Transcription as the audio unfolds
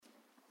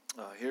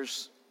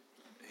Here's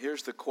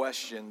the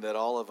question that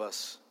all of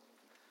us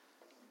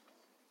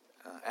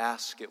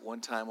ask at one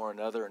time or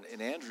another,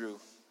 and Andrew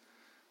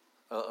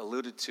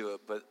alluded to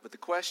it, but the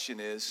question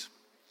is,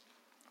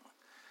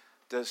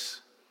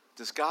 does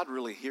God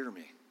really hear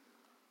me?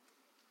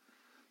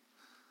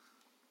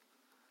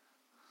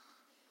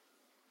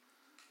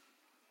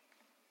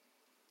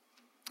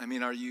 I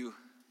mean,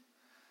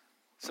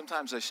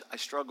 sometimes I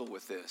struggle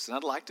with this, and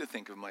I'd like to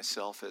think of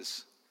myself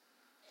as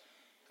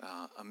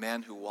a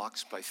man who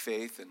walks by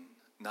faith and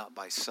not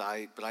by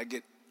sight, but I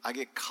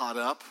get caught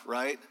up,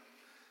 right,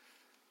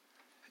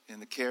 in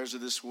the cares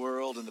of this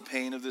world and the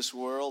pain of this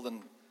world,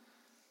 and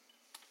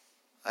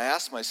I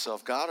ask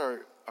myself, God,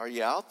 are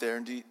you out there,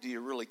 and do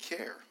you really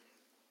care?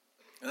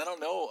 And I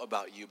don't know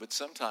about you, but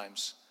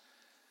sometimes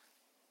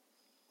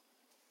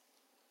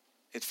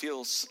it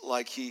feels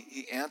like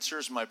he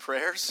answers my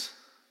prayers,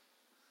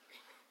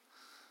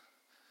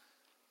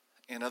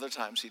 and other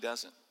times he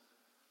doesn't.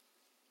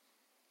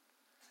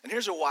 And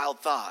here's a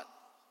wild thought.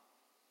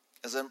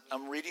 As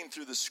I'm reading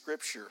through the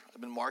scripture,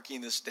 I've been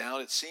marking this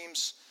down. It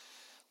seems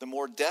the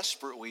more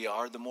desperate we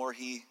are, the more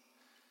he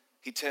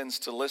tends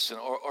to listen.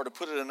 Or to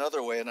put it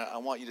another way, and I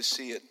want you to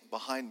see it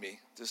behind me,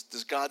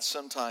 does God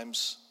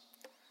sometimes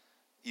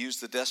use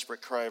the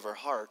desperate cry of our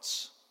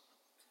hearts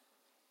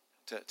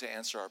to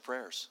answer our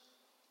prayers?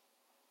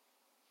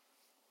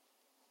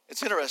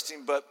 It's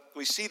interesting, but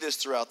we see this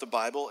throughout the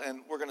Bible,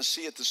 and we're going to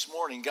see it this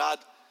morning. God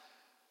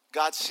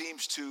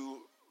seems to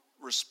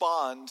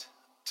respond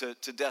to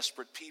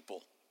desperate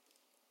people.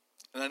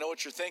 And I know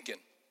what you're thinking.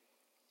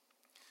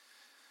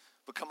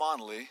 But come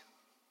on, Lee.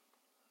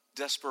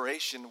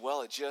 Desperation,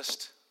 well, it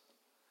just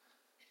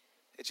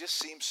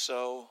seems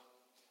so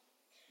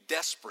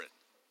desperate.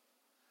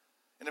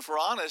 And if we're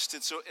honest,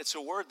 it's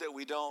a word that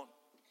we don't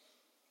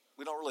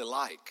really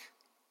like.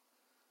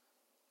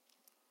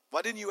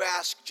 Why didn't you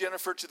ask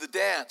Jennifer to the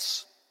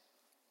dance?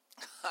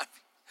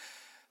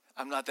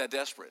 I'm not that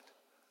desperate.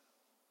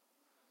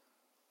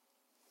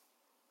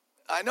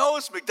 I know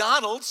it's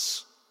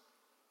McDonald's,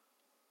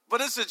 but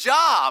it's a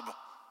job.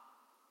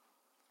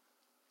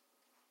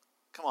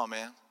 Come on,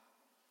 man.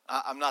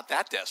 I'm not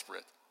that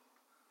desperate.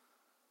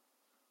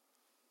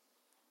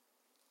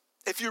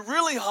 If you're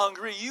really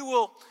hungry, you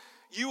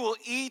will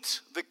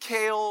eat the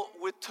kale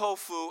with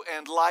tofu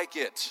and like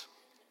it.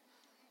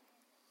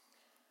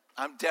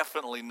 I'm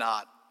definitely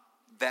not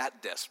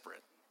that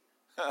desperate.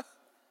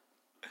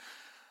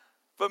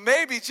 But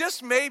maybe,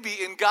 just maybe,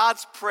 in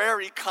God's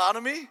prayer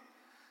economy,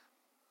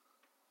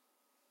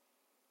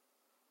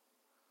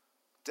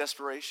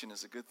 desperation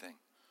is a good thing.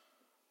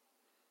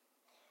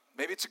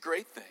 Maybe it's a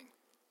great thing.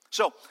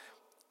 So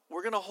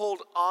we're going to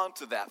hold on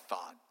to that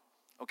thought,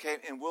 okay?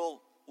 And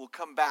we'll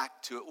come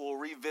back to it. We'll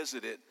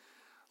revisit it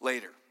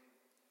later.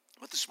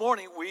 But this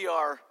morning we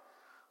are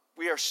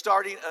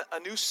starting a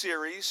new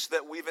series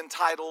that we've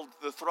entitled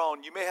The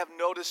Throne. You may have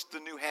noticed the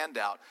new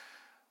handout.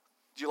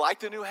 Do you like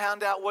the new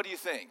handout? What do you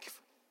think?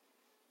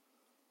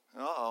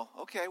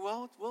 Okay,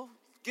 well,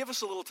 give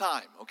us a little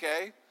time,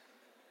 okay?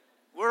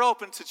 We're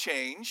open to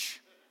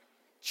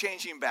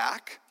changing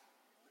back.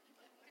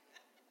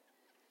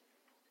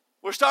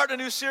 We're starting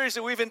a new series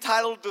that we've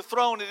entitled The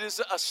Throne. It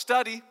is a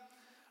study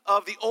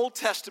of the Old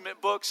Testament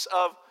books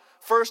of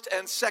 1st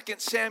and 2nd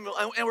Samuel.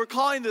 And we're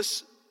calling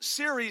this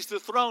series The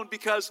Throne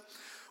because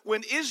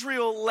when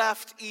Israel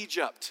left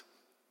Egypt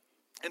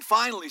and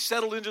finally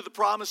settled into the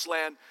Promised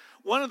Land,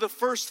 one of the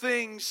first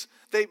things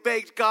they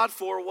begged God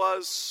for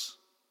was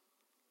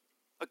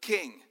a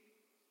king.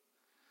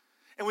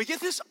 And we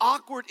get this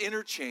awkward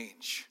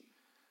interchange.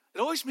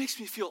 It always makes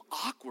me feel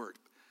awkward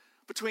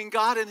between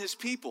God and his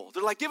people.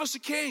 They're like, give us a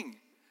king.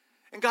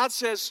 And God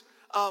says,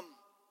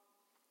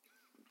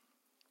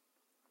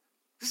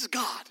 this is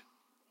God.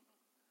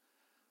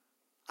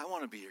 I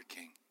want to be your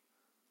king.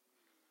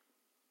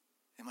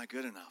 Am I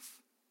good enough?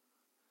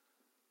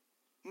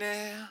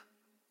 Nah.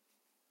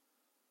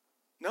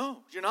 No,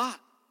 you're not.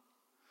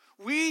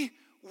 We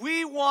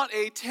want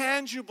a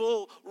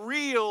tangible,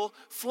 real,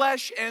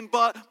 flesh and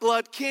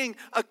blood king.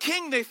 A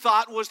king they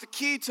thought was the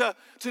key to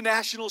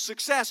national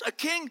success. A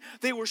king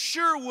they were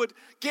sure would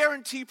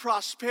guarantee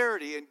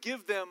prosperity and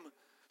give them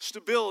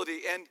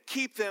stability and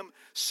keep them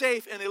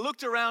safe. And they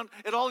looked around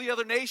at all the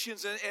other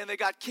nations and they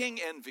got king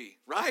envy,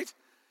 right?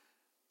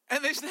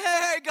 And they said,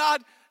 hey,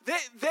 God,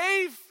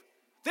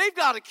 they've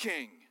got a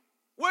king.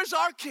 Where's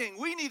our king?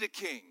 We need a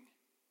king.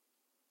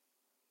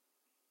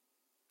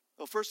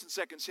 Well, 1st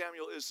and 2nd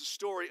Samuel is the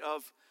story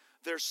of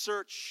their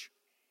search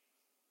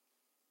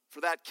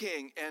for that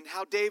king and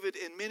how David,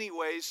 in many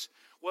ways,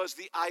 was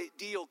the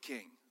ideal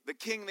king, the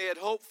king they had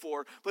hoped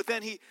for, but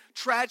then he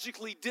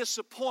tragically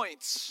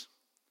disappoints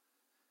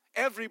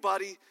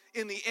everybody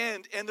in the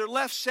end, and they're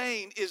left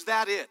saying, is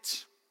that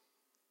it?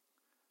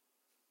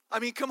 I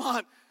mean, come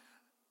on.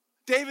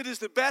 David is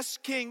the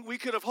best king we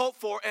could have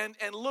hoped for, and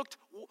look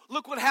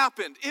what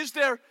happened. Is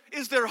there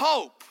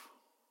hope?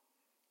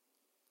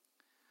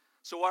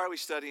 So why are we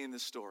studying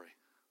this story?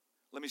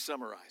 Let me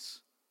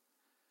summarize.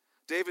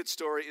 David's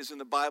story is in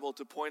the Bible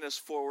to point us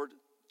forward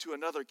to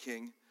another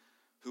king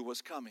who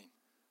was coming.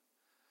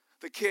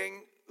 The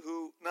king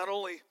who not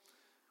only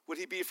would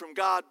he be from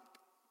God,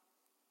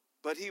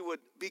 but he would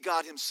be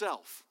God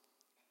himself.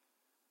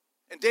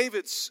 And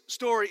David's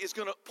story is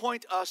going to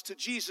point us to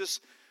Jesus,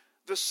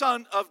 the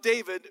son of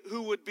David,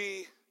 who would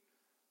be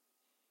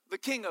the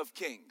King of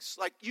Kings.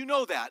 Like, you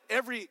know that.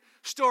 Every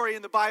story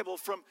in the Bible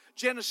from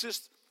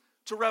Genesis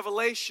to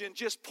Revelation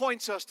just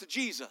points us to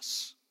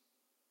Jesus.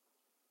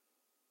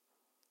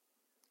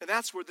 And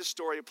that's where this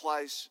story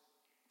applies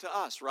to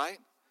us, right?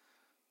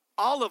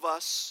 All of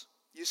us,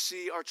 you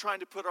see, are trying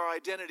to put our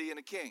identity in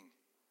a king.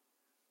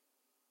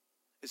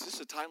 Is this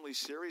a timely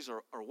series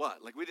or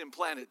what? Like, we didn't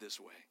plan it this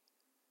way.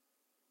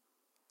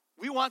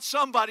 We want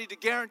somebody to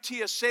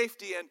guarantee us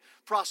safety and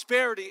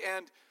prosperity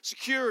and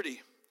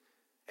security.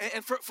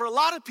 And for a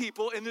lot of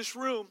people in this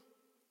room,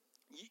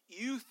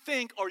 you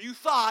think or you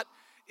thought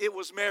it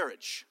was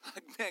marriage.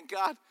 Like, man,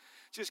 God,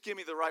 just give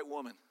me the right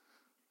woman.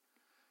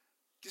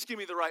 Just give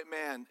me the right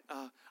man.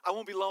 I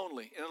won't be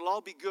lonely, and it'll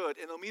all be good,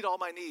 and it'll meet all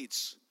my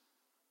needs.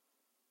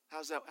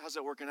 How's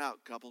that working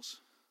out, couples?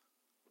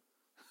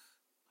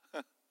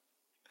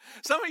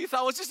 Some of you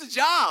thought, well, it's just a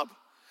job.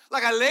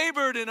 Like, I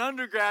labored in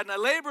undergrad, and I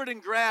labored in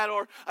grad,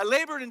 or I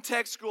labored in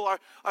tech school, or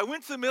I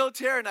went to the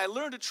military, and I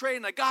learned a trade,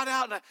 and I got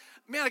out, and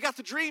I got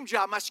the dream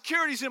job. My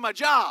security's in my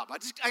job.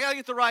 I got to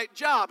get the right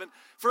job. And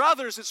for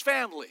others, it's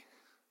family.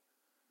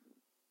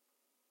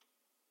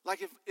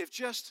 Like, if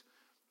just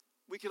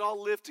we could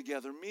all live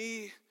together,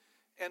 me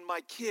and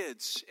my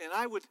kids, and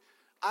I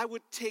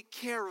would take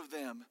care of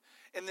them.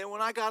 And then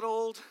when I got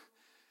old,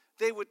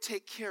 they would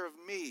take care of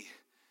me.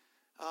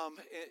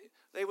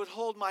 They would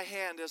hold my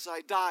hand as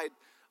I died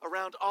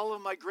around all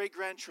of my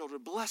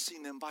great-grandchildren,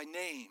 blessing them by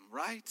name,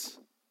 right?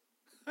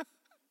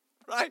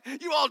 Right?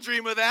 You all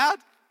dream of that.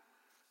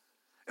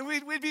 And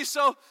we'd be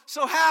so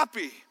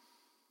happy.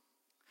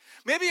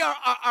 Maybe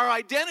our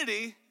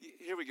identity,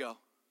 here we go.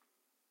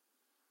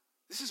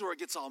 This is where it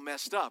gets all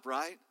messed up,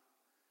 right?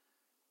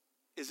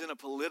 Is in a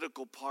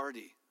political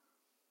party.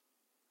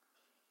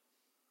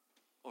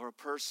 Or a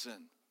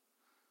person.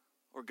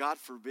 Or, God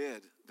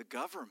forbid, the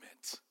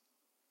government.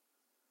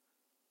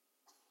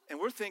 And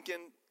we're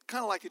thinking,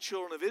 kind of like the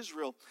children of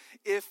Israel,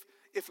 if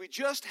we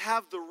just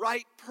have the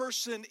right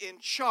person in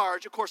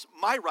charge, of course,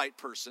 my right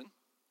person,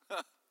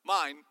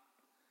 mine,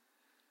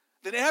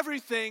 then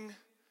everything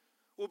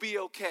will be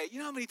okay. You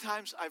know how many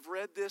times I've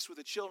read this with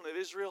the children of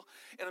Israel,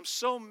 and I'm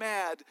so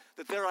mad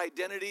that their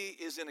identity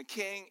is in a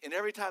king, and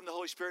every time the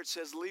Holy Spirit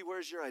says, Lee,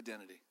 where's your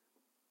identity?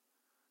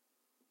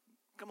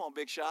 Come on,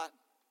 big shot.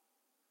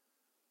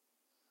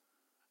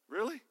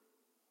 Really?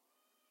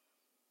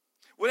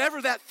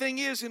 Whatever that thing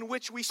is in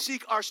which we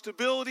seek our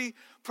stability,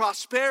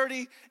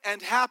 prosperity,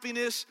 and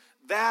happiness,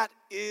 that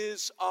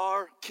is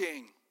our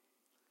king.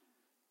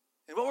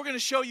 And what we're going to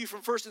show you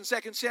from 1 and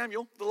 2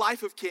 Samuel, the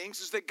life of kings,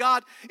 is that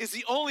God is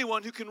the only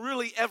one who can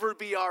really ever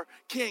be our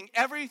king.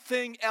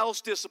 Everything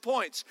else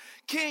disappoints.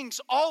 Kings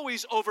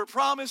always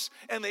overpromise,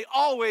 and they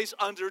always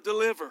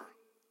underdeliver.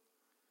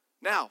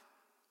 Now,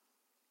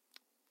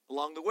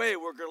 along the way,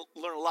 we're going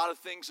to learn a lot of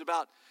things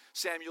about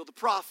Samuel the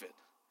prophet,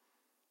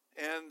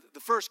 and the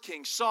first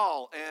king,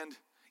 Saul, and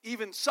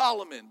even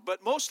Solomon.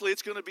 But mostly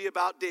it's going to be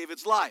about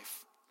David's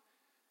life.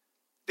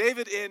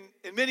 David,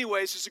 in many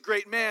ways, is a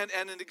great man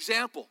and an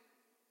example.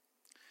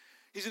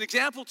 He's an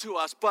example to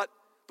us, but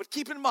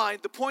keep in mind,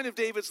 the point of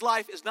David's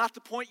life is not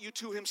to point you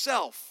to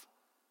himself,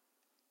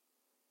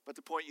 but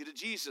to point you to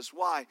Jesus.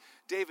 Why?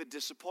 David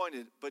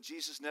disappointed, but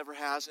Jesus never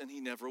has, and he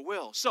never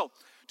will. So,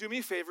 do me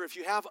a favor, if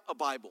you have a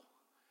Bible,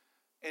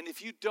 and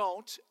if you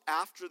don't,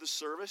 after the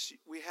service,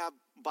 we have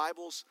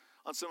Bibles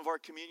on some of our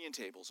communion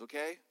tables,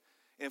 okay?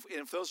 And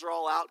if those are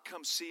all out,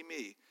 come see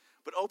me.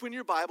 But open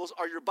your Bibles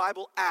or your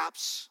Bible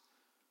apps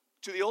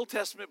to the Old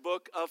Testament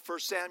book of 1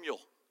 Samuel.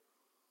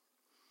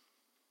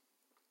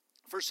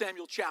 1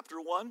 Samuel chapter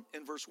 1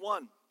 and verse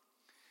 1.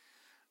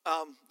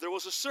 There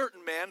was a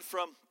certain man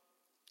from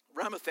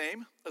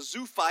Ramathaim, a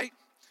Zophite.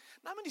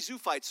 Not many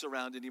Zophites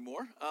around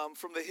anymore.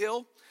 From the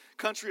hill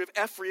country of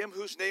Ephraim,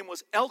 whose name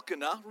was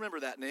Elkanah. Remember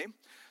that name.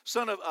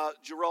 Son of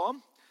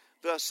Jeroham,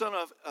 the son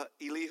of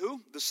Elihu,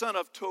 the son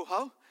of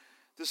Tohu,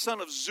 the son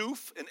of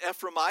Zuph, an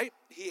Ephraimite.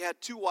 He had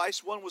two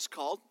wives. One was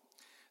called,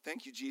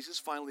 thank you, Jesus,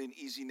 finally an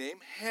easy name,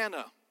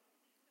 Hannah.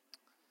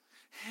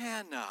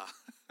 Hannah.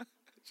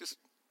 Just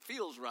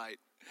feels right.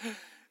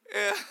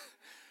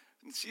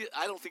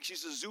 I don't think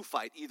she's a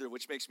Zophite either,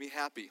 which makes me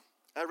happy.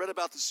 I read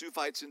about the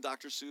Zophites in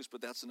Dr. Seuss,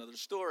 but that's another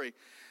story.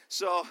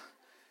 So,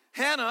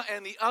 Hannah,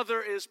 and the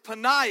other is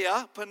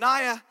Peninnah.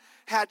 Peninnah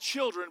had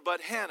children,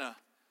 but Hannah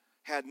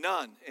had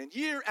none. And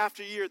year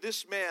after year,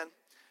 this man,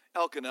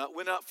 Elkanah,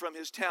 went up from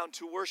his town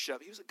to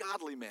worship. He was a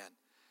godly man.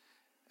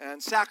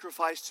 And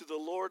sacrificed to the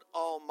Lord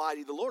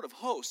Almighty, the Lord of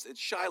hosts, at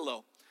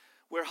Shiloh,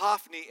 where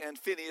Hophni and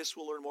Phinehas,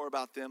 we'll learn more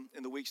about them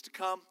in the weeks to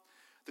come,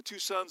 the two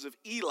sons of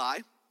Eli,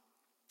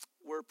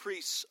 were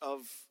priests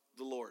of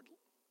the Lord.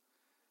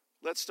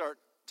 Let's start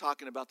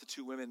talking about the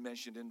two women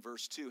mentioned in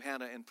verse 2,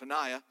 Hannah and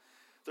Peninnah.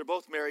 They're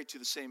both married to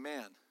the same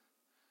man.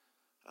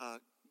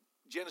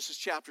 Genesis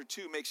chapter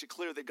 2 makes it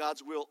clear that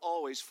God's will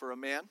always for a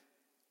man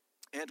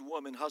and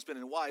woman, husband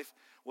and wife,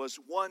 was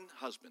one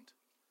husband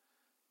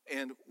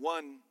and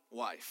one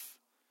wife.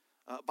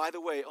 By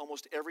the way,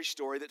 almost every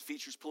story that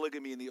features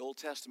polygamy in the Old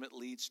Testament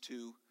leads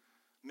to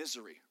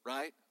misery,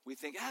 right? We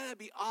think, that'd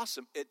be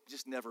awesome. It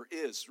just never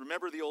is.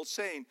 Remember the old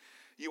saying,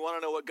 you want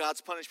to know what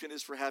God's punishment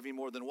is for having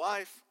more than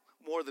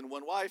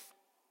one wife?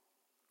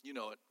 You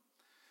know it.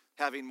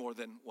 Having more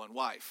than one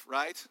wife,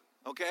 right?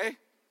 Okay?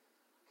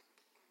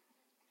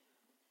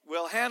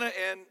 Well, Hannah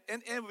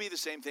and it would be the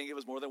same thing. It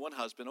was more than one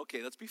husband.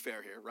 Okay, let's be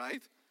fair here,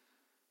 right?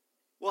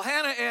 Well,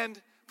 Hannah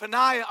and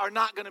Peninnah are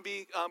not going to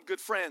be good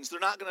friends. They're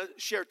not going to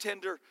share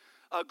tender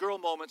girl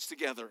moments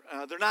together.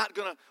 They're not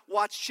going to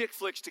watch chick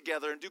flicks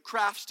together and do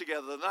crafts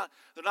together.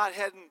 They're not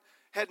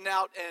heading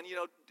out and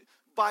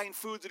buying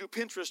food to do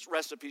Pinterest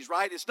recipes,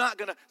 right? It's not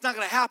gonna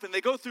happen. They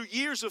go through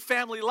years of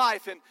family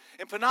life, and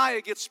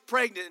Peninnah gets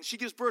pregnant, and she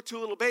gives birth to a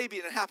little baby,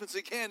 and it happens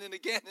again and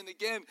again and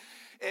again.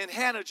 And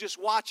Hannah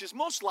just watches.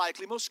 Most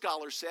likely, most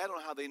scholars say, I don't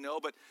know how they know,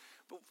 but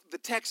the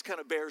text kind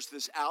of bears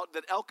this out,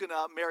 that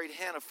Elkanah married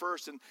Hannah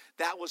first, and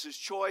that was his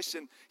choice,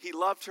 and he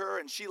loved her,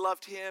 and she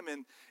loved him,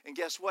 and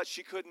guess what?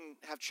 She couldn't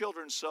have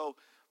children, so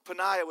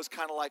Peninnah was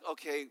kind of like,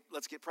 okay,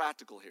 let's get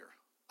practical here.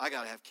 I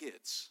got to have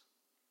kids.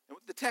 And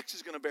the text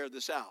is going to bear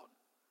this out.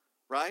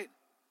 Right?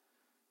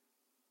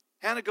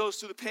 Hannah goes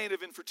through the pain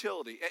of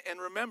infertility. And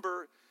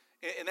remember,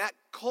 in that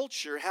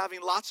culture,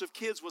 having lots of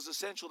kids was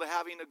essential to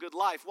having a good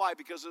life. Why?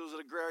 Because it was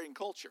an agrarian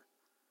culture.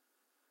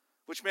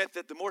 Which meant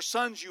that the more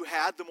sons you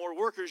had, the more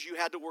workers you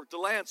had to work the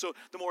land. So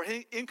the more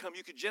income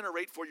you could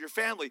generate for your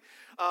family.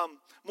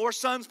 More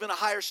sons meant a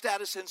higher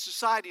status in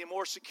society and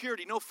more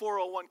security. No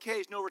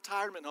 401ks, no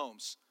retirement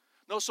homes,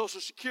 no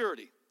Social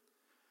Security.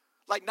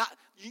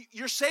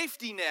 Your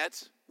safety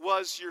net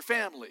was your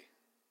family.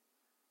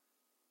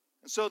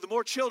 And so the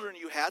more children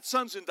you had,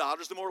 sons and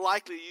daughters, the more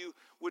likely you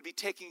would be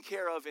taken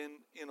care of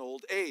in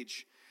old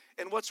age.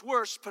 And what's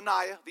worse,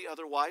 Peninnah, the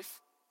other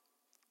wife,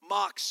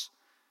 mocks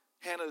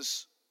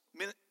Hannah's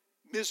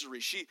misery.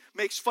 She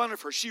makes fun of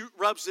her. She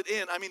rubs it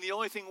in. I mean, the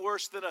only thing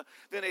worse than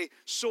a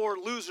sore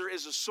loser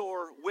is a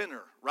sore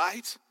winner,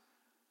 right?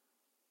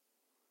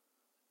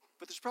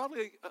 But there's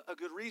probably a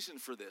good reason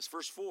for this.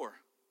 Verse 4.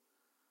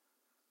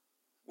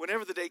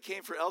 Whenever the day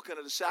came for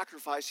Elkanah to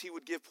sacrifice, he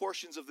would give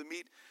portions of the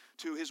meat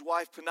to his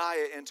wife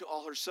Peninnah and to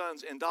all her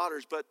sons and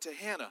daughters. But to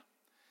Hannah,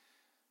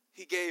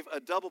 he gave a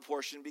double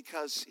portion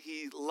because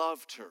he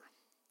loved her.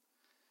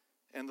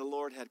 And the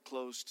Lord had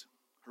closed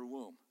her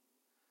womb.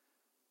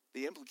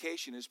 The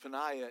implication is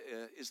Peninnah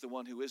is the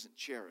one who isn't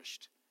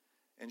cherished.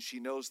 And she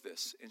knows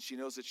this. And she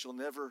knows that she'll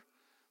never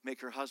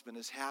make her husband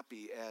as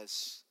happy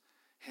as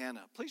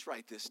Hannah. Please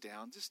write this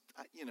down. Just,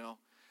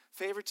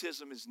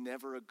 favoritism is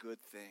never a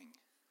good thing.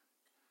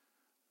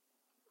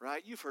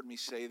 Right? You've heard me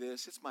say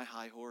this. It's my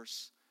high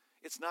horse.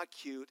 It's not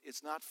cute.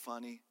 It's not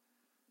funny.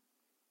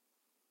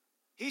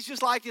 He's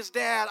just like his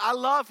dad. I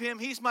love him.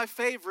 He's my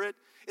favorite.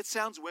 It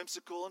sounds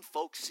whimsical and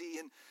folksy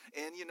and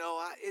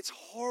it's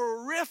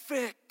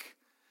horrific.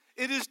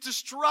 It is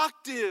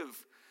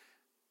destructive.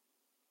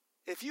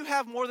 If you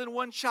have more than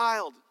one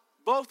child,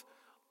 both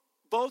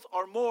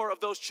or more of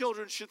those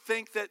children should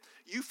think that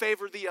you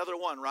favor the other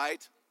one,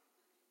 right?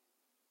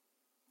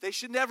 They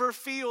should never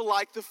feel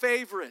like the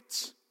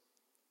favorites.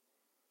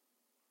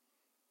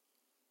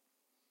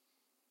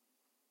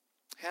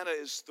 Hannah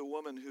is the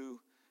woman who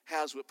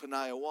has what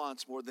Peninnah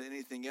wants more than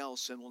anything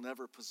else and will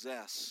never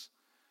possess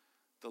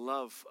the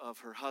love of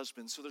her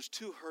husband. So there's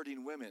two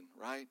hurting women,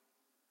 right?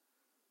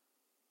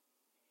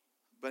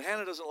 But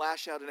Hannah doesn't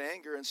lash out in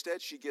anger.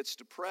 Instead, she gets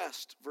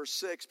depressed. Verse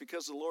 6,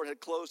 because the Lord had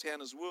closed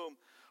Hannah's womb,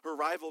 her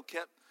rival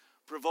kept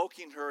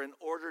provoking her in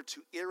order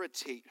to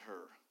irritate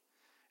her.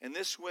 And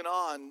this went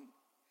on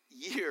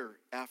year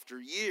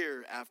after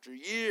year after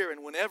year.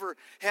 And whenever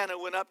Hannah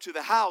went up to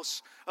the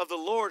house of the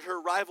Lord,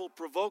 her rival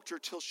provoked her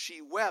till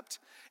she wept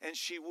and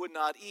she would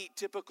not eat.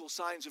 Typical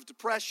signs of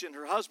depression.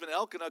 Her husband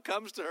Elkanah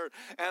comes to her,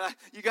 and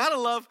you got to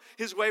love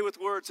his way with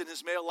words and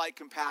his male-like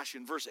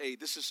compassion. Verse 8,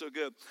 this is so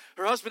good.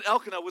 Her husband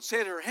Elkanah would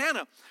say to her,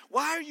 Hannah,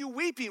 why are you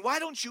weeping? Why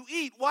don't you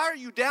eat? Why are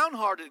you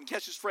downhearted? And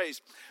catch this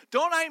phrase,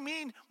 don't I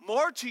mean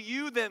more to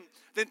you than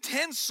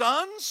 10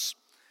 sons?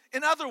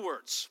 In other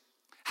words,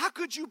 how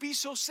could you be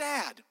so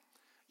sad?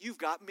 You've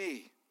got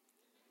me.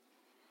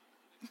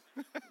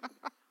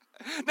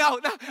 Now,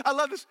 I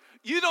love this.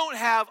 You don't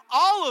have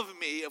all of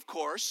me, of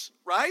course,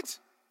 right?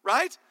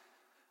 Right?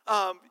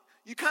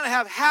 You kind of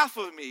have half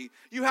of me.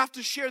 You have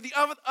to share the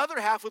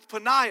other half with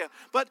Peninnah,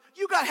 but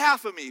you got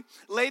half of me.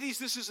 Ladies,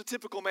 this is a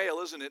typical male,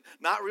 isn't it?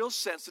 Not real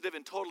sensitive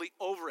and totally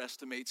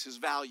overestimates his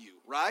value,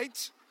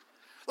 right?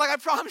 Like I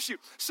promise you,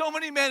 so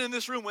many men in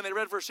this room, when they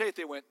read verse 8,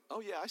 they went, oh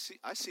yeah,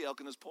 I see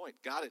Elkanah's point.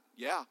 Got it,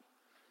 yeah.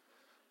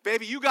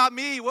 Baby, you got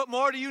me. What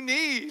more do you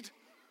need?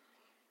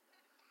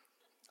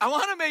 I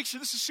want to make sure,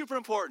 this is super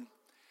important.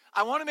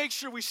 I want to make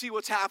sure we see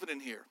what's happening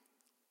here.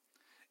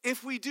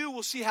 If we do,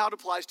 we'll see how it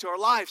applies to our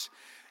lives.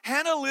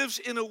 Hannah lives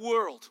in a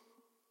world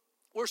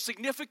where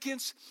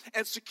significance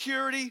and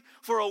security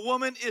for a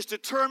woman is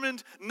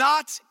determined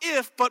not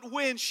if, but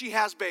when she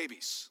has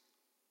babies.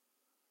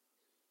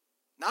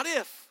 Not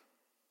if,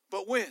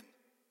 but when.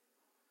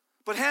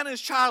 But Hannah is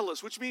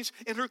childless, which means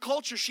in her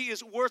culture she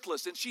is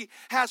worthless and she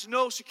has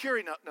no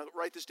security. Now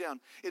write this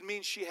down. It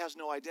means she has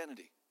no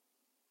identity.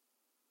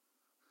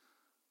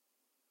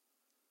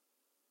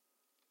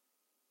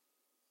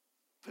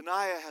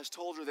 Peninnah has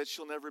told her that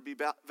she'll never be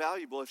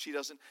valuable if she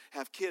doesn't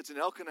have kids. And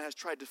Elkanah has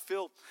tried to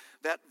fill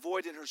that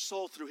void in her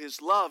soul through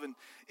his love. And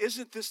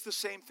isn't this the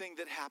same thing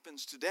that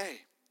happens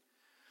today?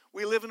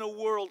 We live in a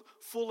world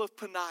full of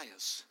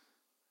Peninnahs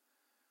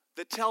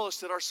that tell us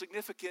that our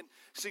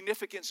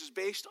significance is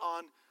based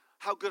on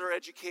how good our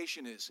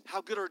education is,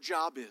 how good our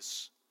job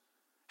is,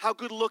 how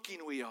good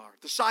looking we are,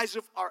 the size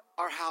of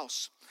our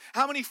house,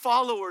 how many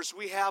followers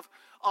we have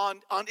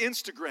on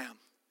Instagram.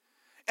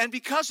 And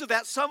because of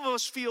that, some of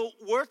us feel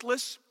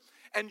worthless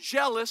and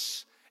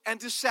jealous and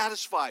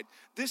dissatisfied.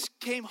 This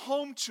came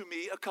home to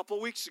me a couple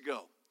weeks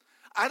ago.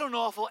 I don't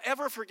know if I'll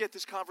ever forget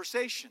this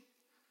conversation.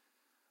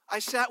 I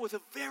sat with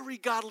a very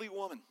godly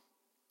woman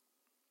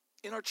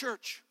in our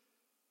church.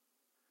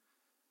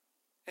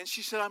 And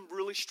she said, I'm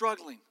really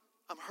struggling.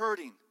 I'm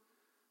hurting.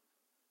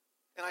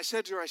 And I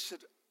said to her,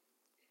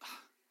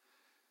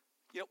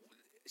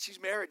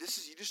 she's married. You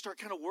just start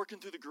kind of working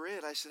through the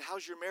grid. I said,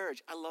 how's your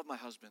marriage? I love my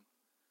husband.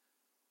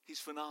 He's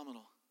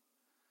phenomenal.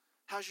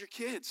 How's your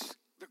kids?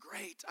 They're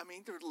great. I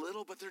mean, they're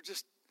little, but they're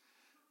just,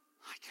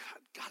 my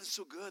God is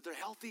so good. They're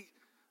healthy.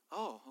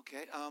 Oh,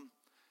 okay.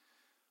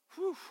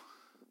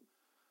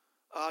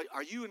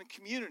 Are you in a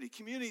community?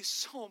 Community is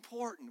so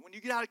important. When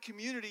you get out of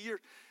community,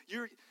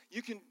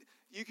 you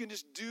can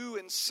just do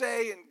and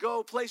say and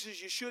go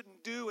places you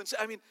shouldn't do and say.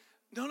 I mean,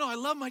 no, I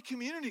love my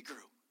community group.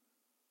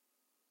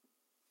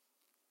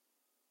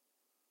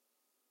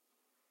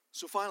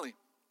 So finally,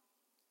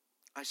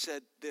 I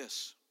said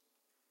this.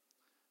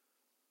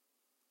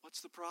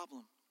 What's the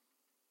problem?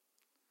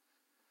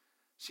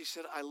 She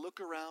said, I look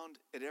around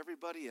at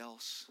everybody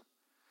else.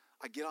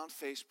 I get on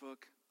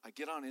Facebook. I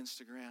get on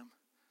Instagram.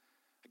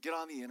 I get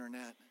on the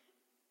internet.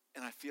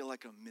 And I feel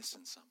like I'm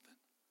missing something.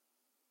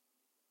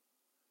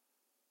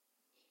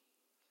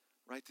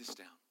 Write this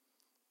down.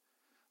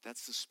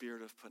 That's the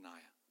spirit of Peninnah.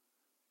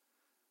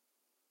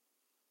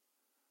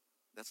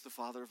 That's the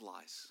father of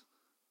lies.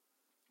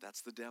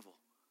 That's the devil.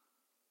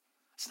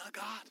 It's not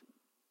God.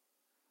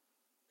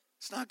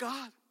 It's not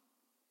God.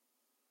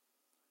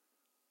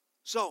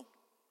 So,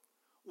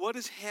 what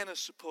is Hannah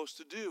supposed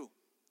to do?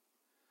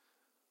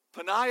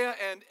 Peninnah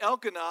and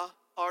Elkanah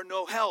are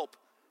no help.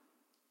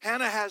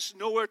 Hannah has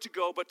nowhere to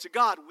go but to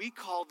God. We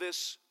call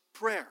this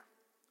prayer.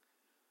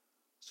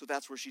 So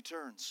that's where she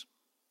turns.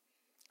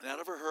 And out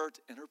of her hurt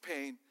and her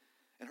pain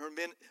and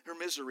her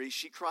misery,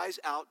 she cries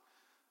out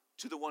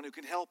to the one who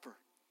can help her.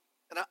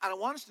 And I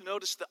want us to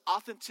notice the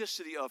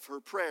authenticity of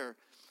her prayer.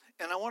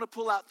 And I want to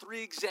pull out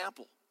three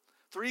examples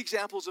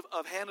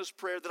of Hannah's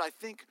prayer that I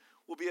think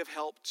will be of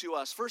help to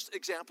us. First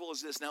example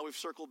is this. Now we've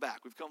circled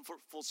back. We've come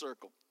full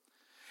circle.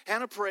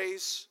 Hannah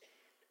prays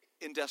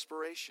in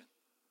desperation.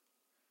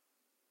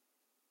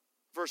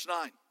 Verse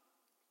 9.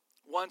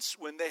 Once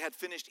when they had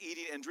finished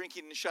eating and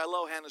drinking in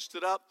Shiloh, Hannah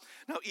stood up.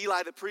 Now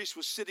Eli the priest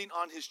was sitting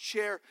on his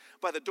chair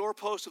by the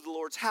doorpost of the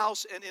Lord's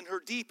house, and in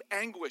her deep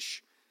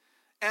anguish,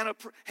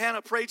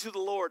 Hannah prayed to the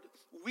Lord,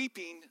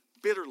 weeping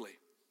bitterly.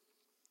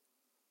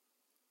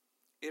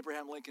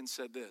 Abraham Lincoln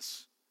said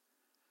this,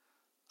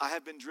 I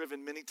have been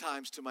driven many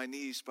times to my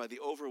knees by the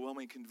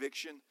overwhelming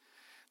conviction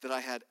that I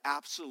had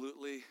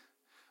absolutely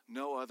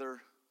no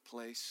other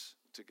place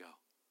to go.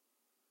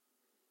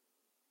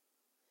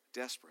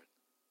 Desperate.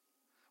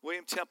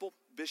 William Temple,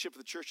 Bishop of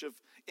the Church of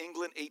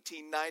England,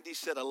 1890,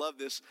 said, I love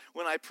this,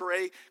 when I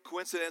pray,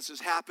 coincidences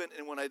happen,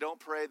 and when I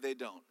don't pray, they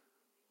don't.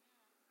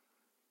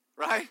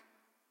 Right?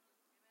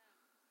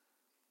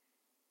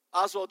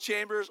 Oswald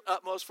Chambers,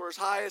 utmost for his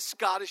highest,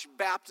 Scottish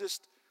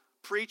Baptist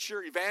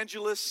preacher,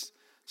 evangelist,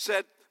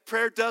 said,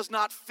 prayer does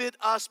not fit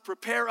us,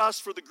 prepare us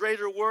for the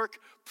greater work.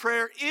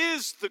 Prayer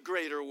is the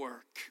greater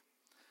work.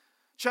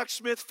 Chuck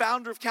Smith,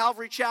 founder of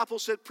Calvary Chapel,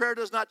 said prayer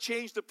does not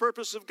change the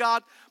purpose of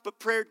God, but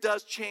prayer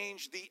does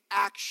change the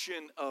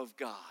action of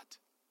God.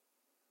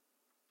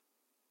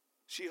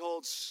 She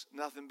holds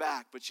nothing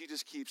back, but she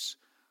just keeps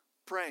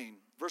praying.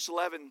 Verse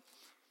 11,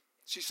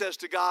 she says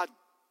to God,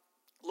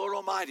 Lord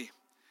Almighty,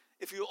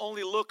 if you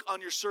only look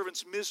on your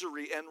servant's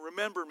misery and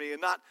remember me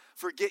and not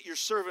forget your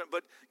servant,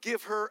 but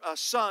give her a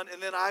son,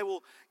 and then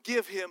I'll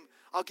give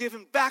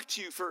him back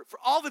to you for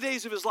all the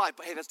days of his life.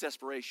 But hey, that's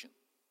desperation.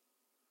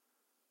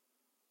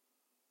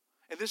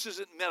 And this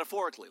isn't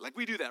metaphorically. Like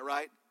we do that,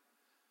 right?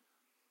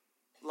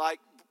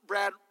 Like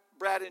Brad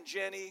and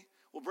Jenny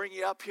will bring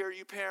you up here,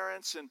 you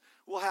parents, and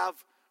we'll have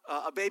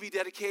a baby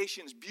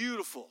dedication. It's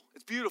beautiful.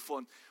 It's beautiful.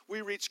 And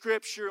we read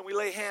scripture and we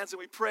lay hands and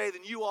we pray.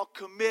 Then you all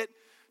commit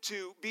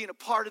to being a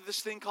part of this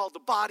thing called the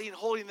body and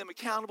holding them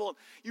accountable. And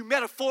you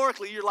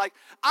metaphorically, you're like,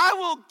 I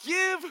will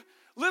give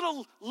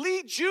little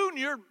Lee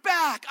Jr.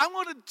 back. I'm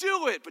going to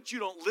do it. But you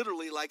don't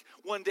literally like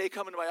one day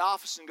come into my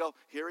office and go,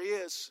 here he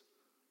is.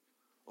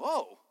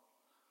 Oh,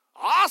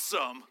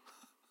 awesome.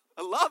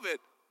 I love it.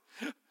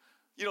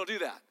 You don't do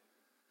that.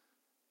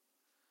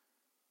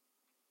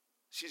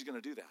 She's going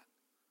to do that.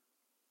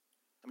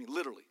 I mean,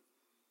 literally.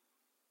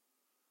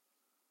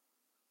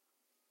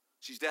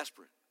 She's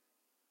desperate.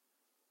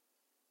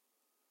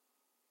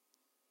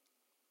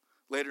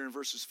 Later in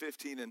verses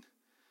 15 and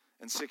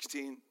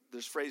 16,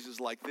 there's phrases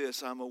like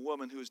this. I'm a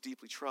woman who is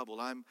deeply troubled.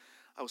 I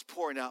was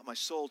pouring out my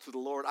soul to the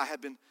Lord. I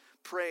have been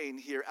praying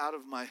here out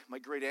of my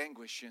great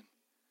anguish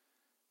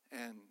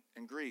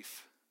and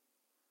grief.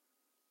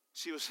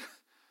 She was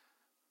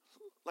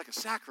like a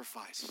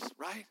sacrifice,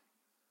 right?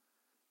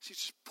 She's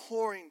just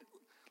pouring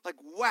like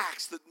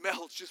wax that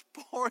melts, just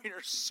pouring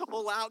her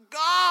soul out.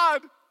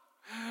 God,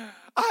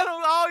 I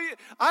don't know.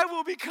 I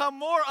will become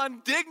more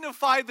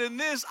undignified than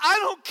this. I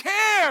don't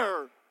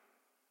care.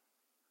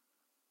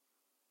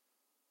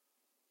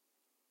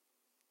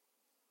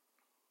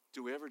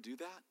 Do we ever do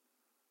that?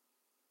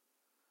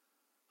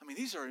 I mean,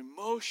 these are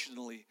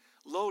emotionally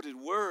loaded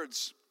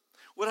words.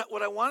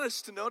 What I want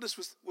us to notice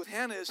with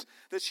Hannah is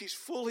that she's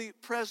fully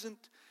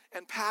present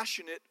and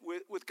passionate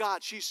with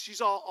God.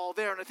 She's all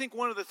there. And I think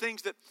one of the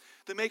things that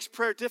makes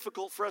prayer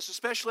difficult for us,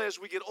 especially as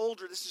we get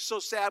older, this is so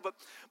sad,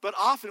 but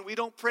often we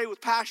don't pray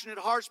with passionate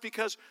hearts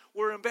because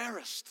we're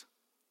embarrassed.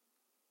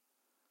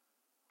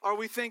 Or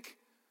we think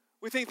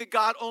that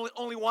God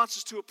only wants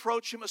us to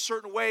approach Him a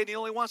certain way and He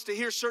only wants to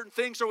hear certain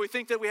things, or we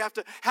think that we have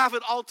to have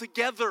it all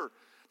together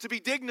to be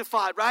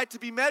dignified, right? To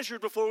be measured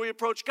before we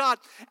approach God.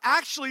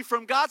 Actually,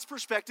 from God's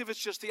perspective, it's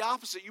just the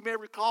opposite. You may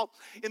recall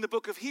in the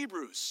book of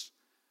Hebrews,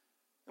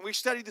 and we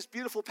studied this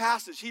beautiful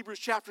passage, Hebrews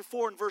chapter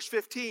 4 and verse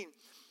 15,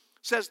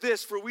 says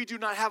this, "For we do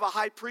not have a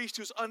high priest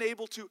who's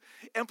unable to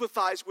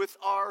empathize with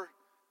our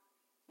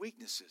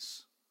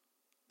weaknesses."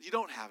 You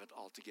don't have it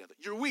all together.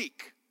 You're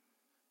weak.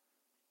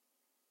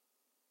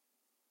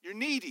 You're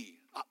needy.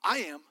 I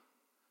am.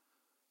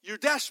 You're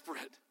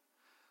desperate.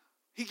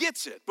 He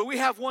gets it. But we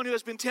have one who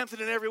has been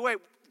tempted in every way,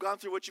 gone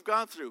through what you've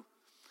gone through,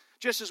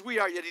 just as we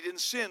are, yet he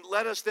didn't sin.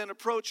 Let us then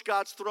approach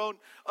God's throne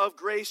of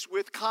grace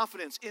with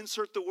confidence.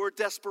 Insert the word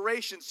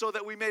desperation, so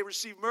that we may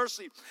receive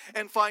mercy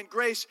and find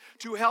grace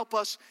to help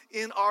us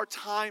in our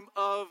time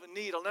of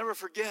need. I'll never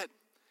forget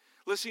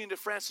listening to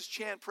Francis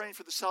Chan praying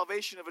for the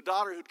salvation of a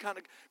daughter who'd kind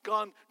of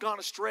gone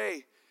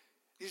astray.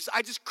 He says,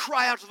 I just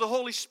cry out to the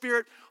Holy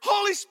Spirit,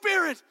 Holy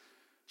Spirit,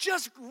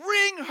 just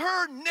wring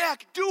her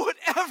neck. Do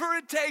whatever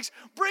it takes.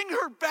 Bring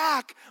her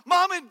back.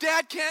 Mom and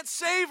Dad can't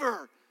save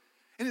her.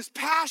 And his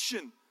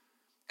passion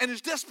and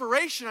his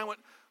desperation, I went,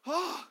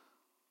 oh.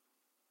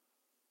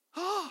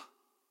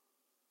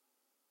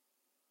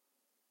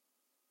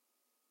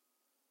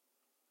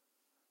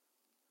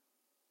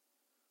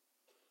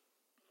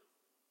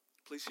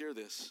 Please hear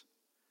this.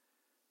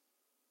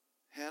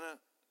 Hannah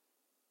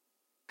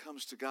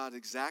comes to God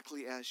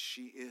exactly as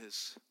she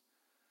is.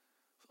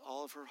 With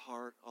all of her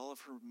heart, all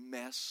of her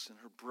mess and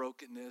her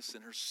brokenness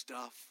and her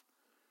stuff.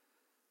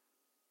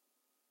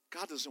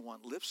 God doesn't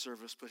want lip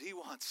service, but He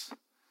wants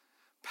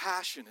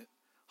passionate,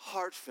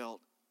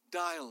 heartfelt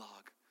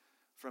dialogue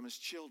from His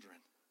children.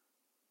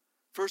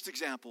 First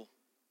example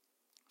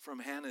from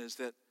Hannah is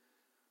that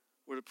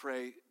we're to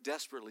pray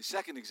desperately.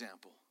 Second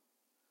example,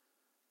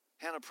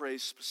 Hannah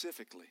prays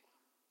specifically.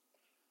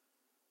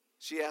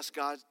 She asks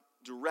God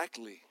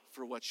directly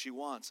for what she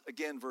wants.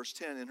 Again, verse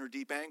 10, in her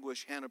deep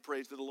anguish, Hannah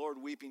prays to the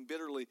Lord, weeping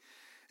bitterly.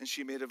 And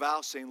she made a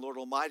vow, saying, Lord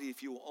Almighty,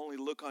 if you will only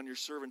look on your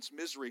servant's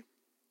misery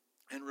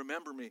and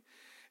remember me,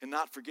 and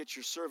not forget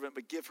your servant,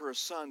 but give her a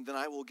son, then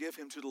I will give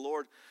him to the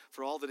Lord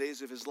for all the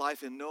days of his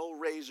life, and no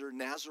razor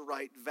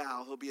Nazirite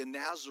vow, he'll be a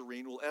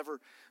Nazarene, will ever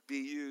be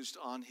used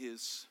on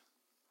his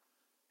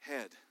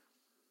head.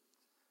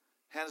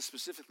 Hannah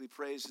specifically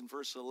prays in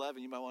verse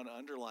 11, you might want to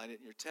underline it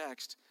in your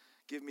text,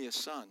 give me a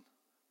son.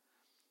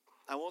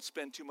 I won't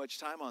spend too much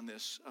time on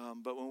this,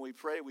 but when we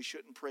pray, we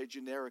shouldn't pray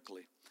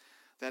generically.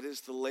 That is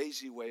the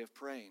lazy way of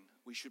praying.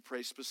 We should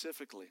pray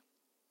specifically,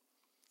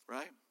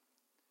 right?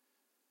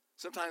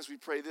 Sometimes we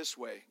pray this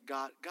way,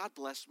 God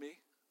bless me.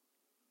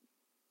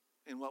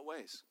 In what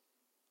ways?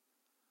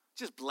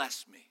 Just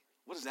bless me.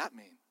 What does that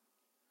mean?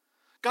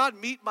 God,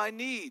 meet my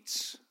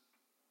needs.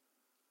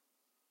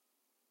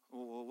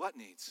 Well, what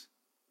needs?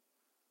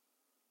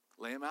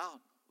 Lay them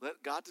out.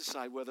 Let God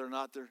decide whether or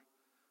not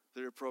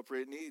they're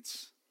appropriate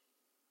needs.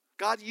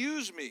 God,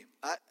 use me.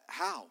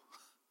 How?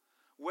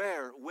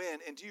 Where? When?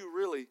 And do you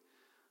really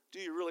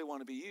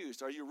want to be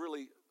used? Are you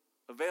really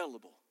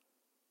available?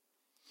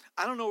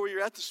 I don't know where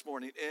you're at this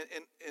morning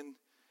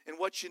and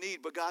what you need,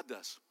 but God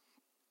does.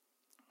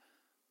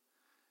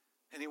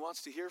 And He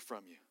wants to hear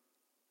from you.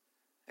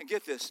 And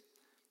get this,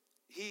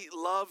 He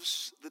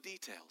loves the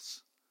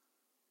details.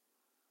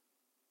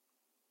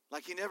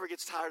 Like He never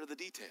gets tired of the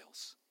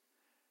details.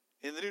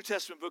 In the New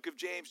Testament book of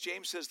James,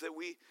 James says that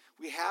we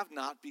have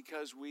not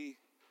because we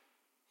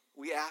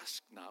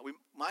ask not. We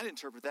might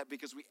interpret that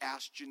because we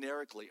ask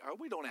generically. Or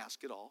we don't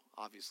ask at all,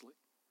 obviously.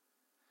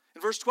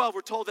 In verse 12,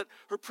 we're told that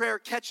her prayer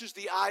catches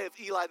the eye of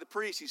Eli the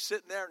priest. He's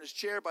sitting there in his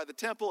chair by the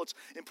temple. It's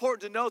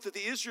important to note that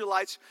the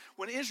Israelites,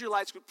 when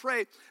Israelites would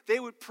pray, they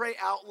would pray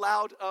out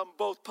loud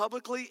both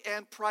publicly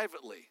and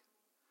privately.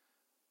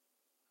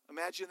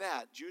 Imagine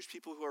that. Jewish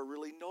people who are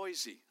really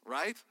noisy,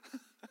 right?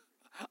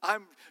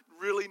 I'm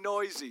really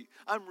noisy.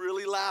 I'm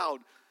really loud.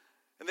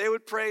 And they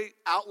would pray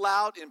out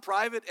loud in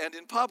private and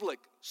in public.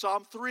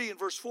 Psalm 3 and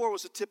verse 4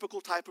 was a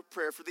typical type of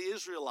prayer for the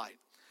Israelite.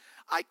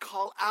 I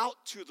call out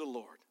to the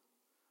Lord.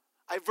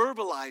 I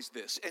verbalize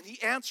this, and he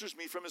answers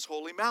me from his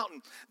holy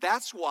mountain.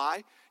 That's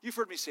why, you've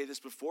heard me say this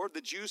before,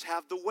 the Jews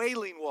have the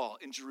wailing wall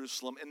in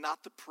Jerusalem and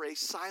not the pray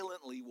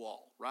silently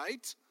wall,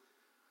 right?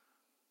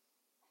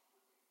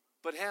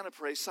 But Hannah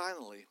prays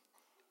silently.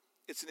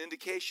 It's an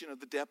indication of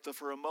the depth of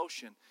her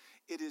emotion.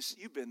 It is,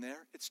 you've been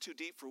there, it's too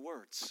deep for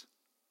words.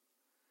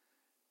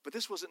 But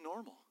this wasn't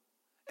normal.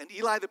 And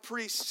Eli the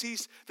priest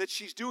sees that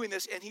she's doing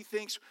this, and he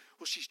thinks,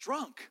 well, she's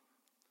drunk.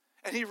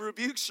 And he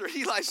rebukes her.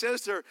 Eli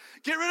says to her,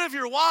 get rid of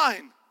your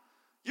wine.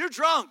 You're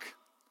drunk.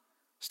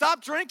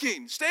 Stop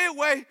drinking. Stay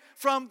away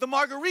from the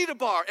margarita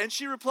bar. And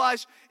she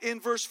replies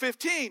in verse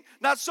 15,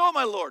 not so,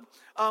 my Lord.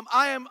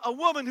 I am a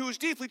woman who is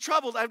deeply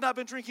troubled. I have not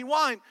been drinking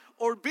wine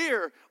or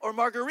beer or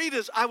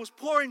margaritas. I was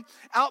pouring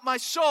out my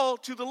soul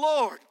to the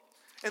Lord.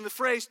 And the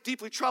phrase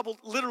deeply troubled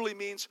literally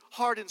means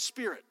hard in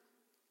spirit.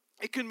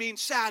 It can mean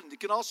saddened. It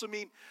can also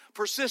mean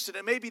persistent.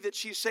 It may be that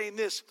she's saying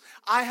this,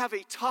 I have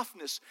a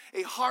toughness,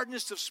 a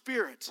hardness of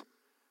spirit,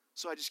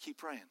 so I just keep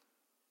praying.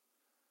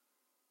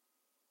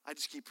 I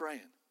just keep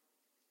praying.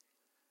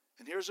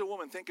 And here's a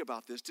woman, think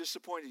about this,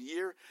 disappointed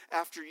year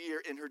after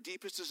year in her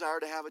deepest desire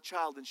to have a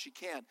child, and she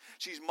can't.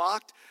 She's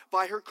mocked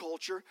by her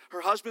culture,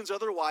 her husband's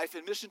other wife,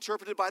 and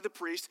misinterpreted by the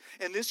priest,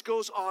 and this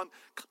goes on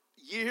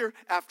year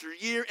after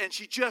year, and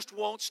she just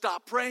won't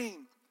stop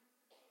praying.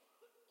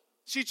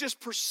 She just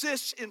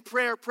persists in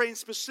prayer, praying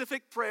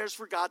specific prayers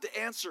for God to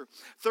answer.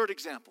 Third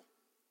example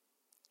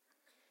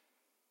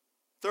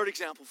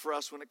for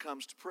us when it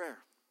comes to prayer.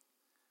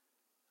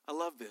 I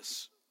love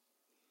this.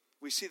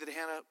 We see that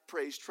Hannah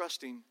prays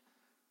trusting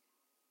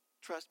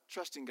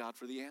God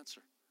for the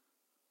answer.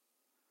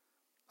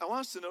 I want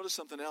us to notice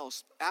something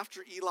else.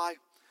 After Eli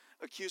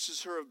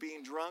accuses her of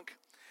being drunk,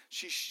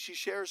 she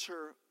shares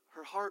her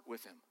heart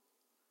with him.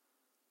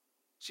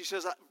 She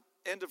says,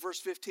 end of verse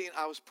 15,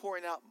 I was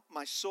pouring out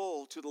my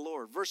soul to the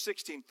Lord. Verse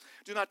 16,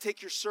 do not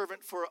take your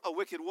servant for a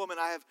wicked woman.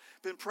 I have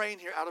been praying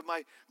here out of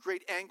my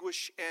great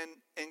anguish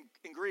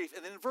and grief.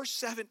 And then in verse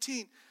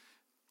 17,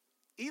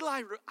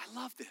 Eli, I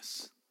love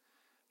this.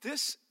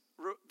 This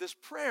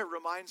prayer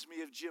reminds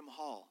me of Jim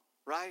Hall,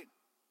 right?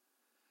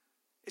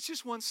 It's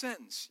just one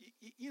sentence.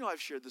 You know I've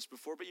shared this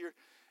before, but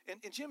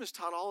and Jim has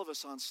taught all of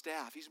us on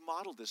staff. He's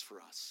modeled this for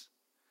us.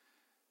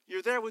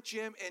 You're there with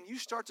Jim, and you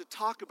start to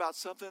talk about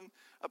something,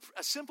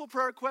 a simple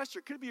prayer request, or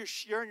it could be you're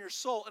sharing your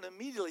soul, and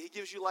immediately he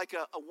gives you like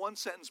a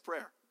one-sentence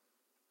prayer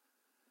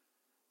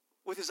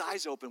with his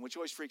eyes open, which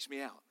always freaks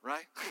me out,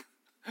 right?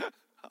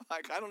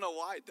 I don't know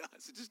why it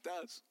does. It just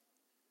does.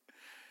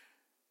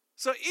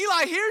 So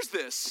Eli hears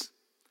this.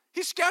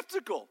 He's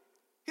skeptical.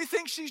 He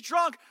thinks she's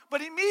drunk,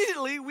 but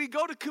immediately we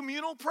go to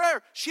communal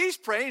prayer. She's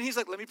praying. He's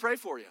like, let me pray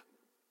for you.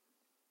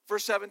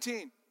 Verse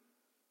 17,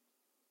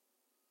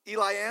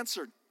 Eli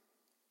answered,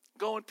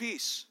 go in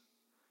peace,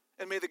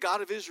 and may the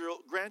God of Israel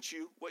grant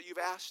you what you've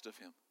asked of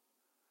him.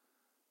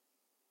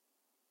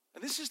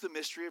 And this is the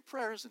mystery of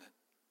prayer, isn't it?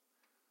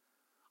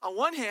 On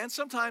one hand,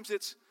 sometimes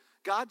it's,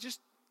 God,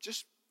 just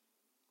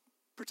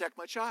protect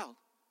my child.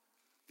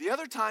 The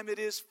other time it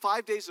is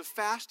 5 days of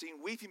fasting,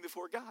 weeping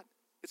before God.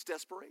 It's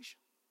desperation.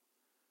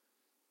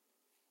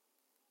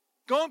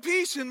 Go in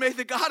peace, and may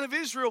the God of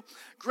Israel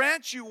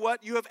grant you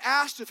what you have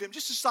asked of him.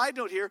 Just a side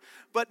note here,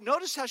 but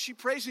notice how she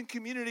prays in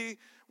community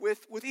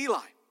with Eli.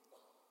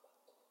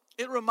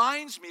 It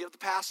reminds me of the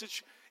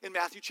passage in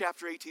Matthew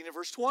chapter 18 and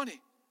verse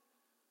 20.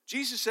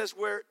 Jesus says,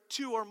 where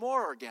two or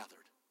more are gathered,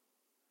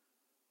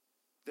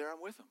 there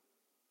I'm with them.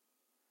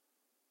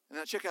 And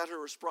now check out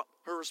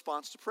her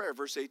response to prayer,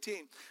 verse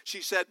 18.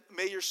 She said,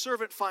 may your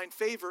servant find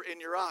favor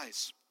in your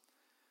eyes.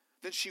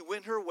 Then she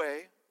went her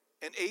way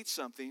and ate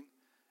something,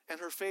 and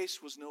her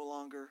face was no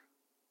longer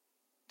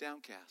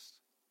downcast.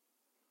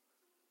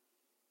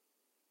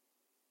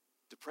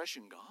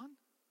 Depression gone?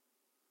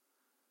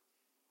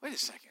 Wait a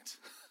second.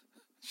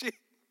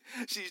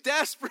 She's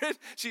desperate.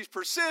 She's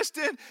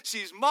persistent.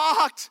 She's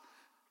mocked.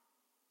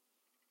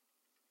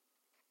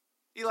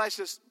 Eli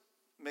says,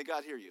 may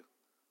God hear you.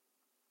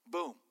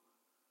 Boom.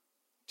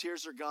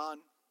 Tears are gone.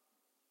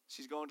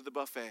 She's going to the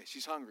buffet.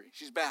 She's hungry.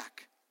 She's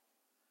back.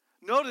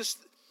 Notice,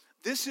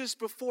 this is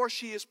before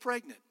she is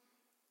pregnant.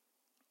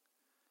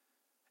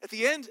 At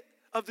the end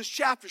of this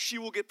chapter, she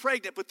will get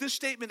pregnant. But this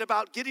statement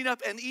about getting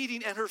up and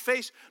eating and her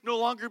face no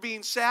longer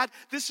being sad,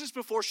 this is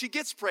before she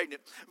gets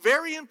pregnant.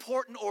 Very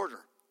important order.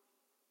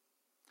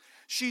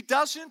 She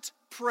doesn't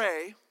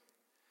pray,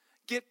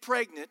 get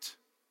pregnant,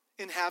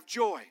 and have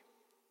joy.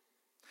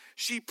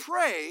 She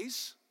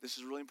prays, this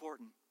is really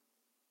important.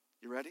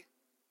 You ready?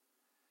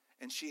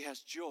 And she has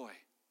joy.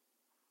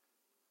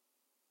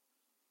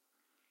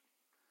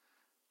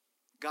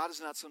 God is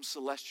not some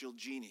celestial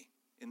genie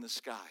in the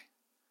sky.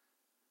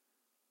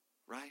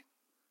 Right?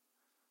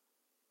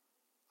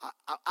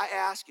 I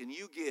ask and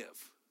you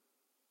give.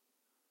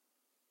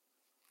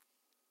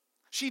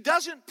 She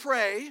doesn't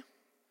pray,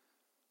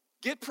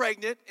 get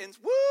pregnant, and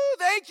woo,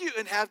 thank you,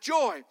 and have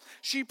joy.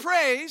 She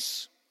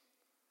prays,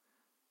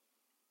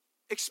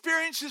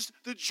 experiences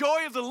the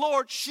joy of the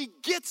Lord, she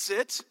gets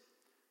it,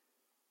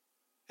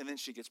 and then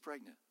she gets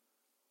pregnant.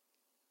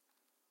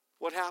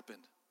 What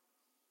happened?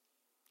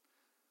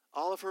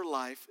 All of her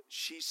life,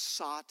 she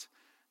sought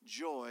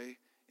joy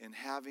in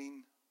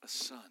having a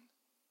son.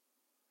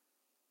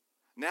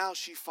 Now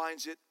she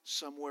finds it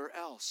somewhere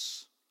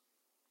else.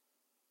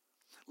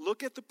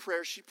 Look at the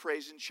prayer she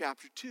prays in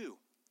chapter 2.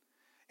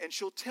 And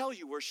she'll tell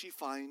you where she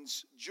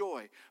finds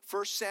joy.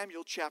 1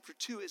 Samuel chapter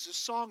 2 is a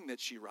song that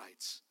she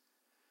writes.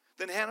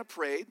 Then Hannah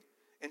prayed,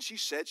 and she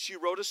said, she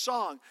wrote a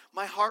song.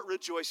 My heart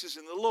rejoices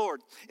in the Lord.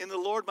 In the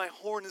Lord my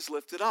horn is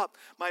lifted up.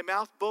 My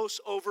mouth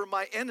boasts over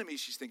my enemies.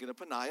 She's thinking of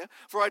Peninnah.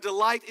 For I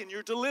delight in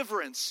your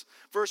deliverance.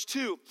 Verse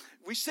 2,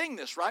 we sing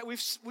this, right?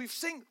 We've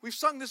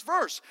sung this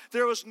verse.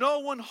 There was no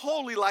one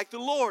holy like the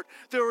Lord.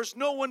 There was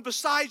no one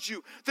besides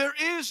you. There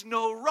is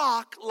no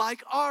rock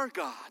like our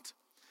God.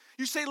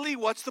 You say, Lee,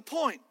 what's the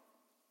point?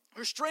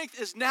 Her strength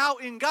is now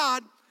in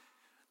God,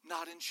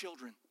 not in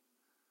children.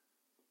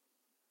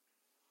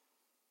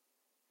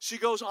 She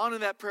goes on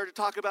in that prayer to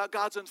talk about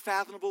God's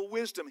unfathomable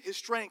wisdom, His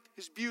strength,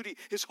 His beauty,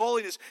 His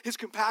holiness, His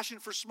compassion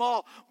for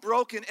small,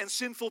 broken, and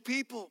sinful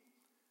people.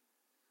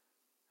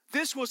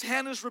 This was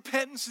Hannah's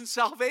repentance and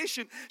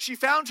salvation. She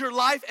found her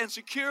life and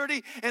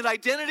security and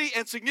identity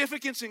and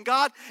significance in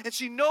God, and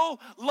she no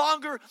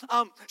longer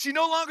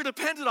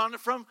depended on it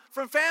from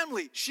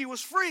family. She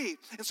was free.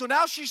 And so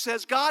now she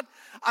says, God,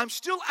 I'm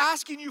still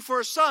asking you for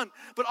a son,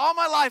 but all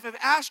my life I've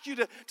asked you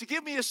to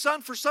give me a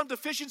son for some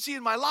deficiency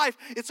in my life.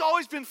 It's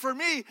always been for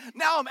me.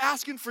 Now I'm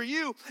asking for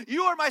you.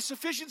 You are my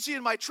sufficiency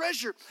and my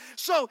treasure.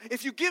 So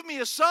if you give me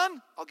a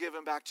son, I'll give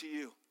him back to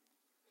you.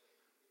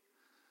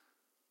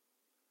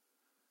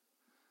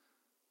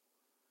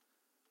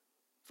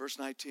 Verse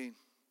 19,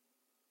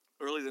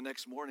 early the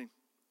next morning,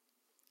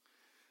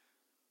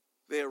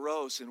 they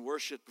arose and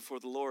worshiped before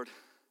the Lord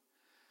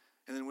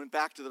and then went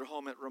back to their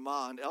home at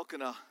Ramah. And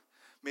Elkanah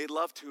made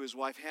love to his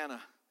wife Hannah,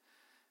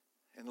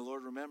 and the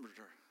Lord remembered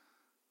her.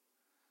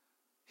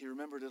 He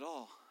remembered it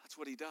all. That's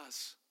what He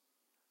does.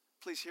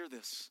 Please hear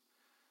this.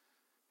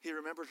 He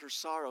remembered her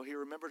sorrow. He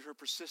remembered her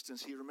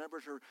persistence. He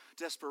remembered her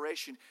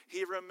desperation.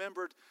 He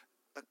remembered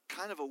a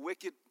kind of a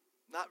wicked,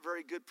 not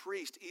very good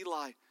priest,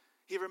 Eli.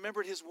 He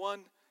remembered his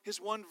one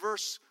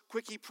verse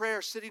quickie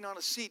prayer sitting on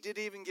a seat,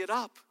 didn't even get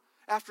up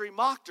after he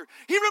mocked her.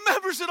 He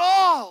remembers it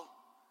all.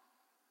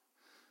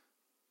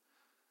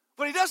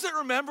 What He doesn't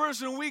remember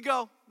is when we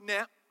go,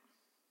 nah,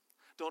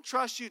 don't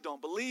trust you,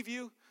 don't believe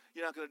you,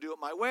 you're not going to do it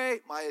my way,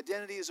 my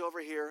identity is over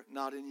here,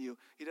 not in you.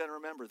 He doesn't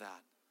remember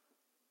that.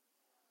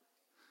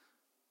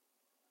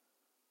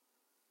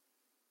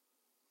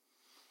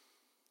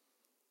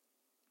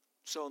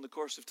 So in the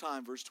course of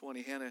time, verse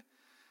 20, Hannah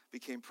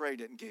became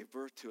pregnant and gave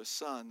birth to a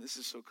son. This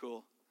is so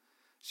cool.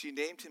 She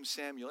named him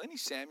Samuel. Any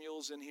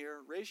Samuels in here?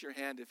 Raise your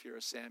hand if you're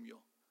a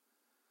Samuel.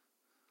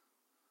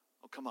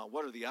 Oh, come on.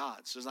 What are the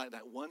odds? There's not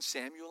that one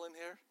Samuel in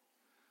here?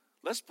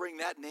 Let's bring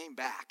that name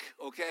back,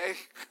 okay?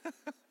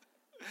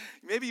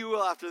 Maybe you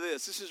will after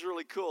this. This is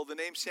really cool. The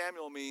name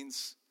Samuel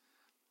means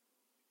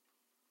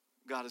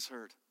God has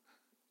heard.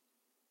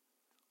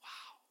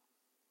 Wow.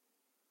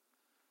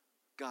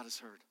 God has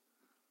heard.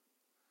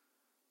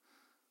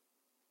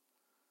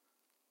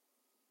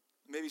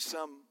 Maybe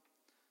some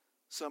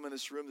in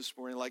this room this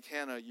morning, like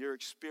Hannah, you're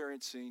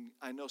experiencing,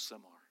 I know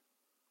some are,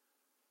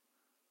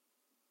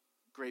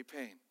 great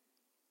pain.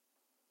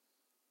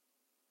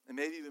 And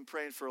maybe you've been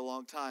praying for a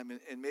long time,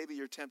 and maybe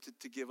you're tempted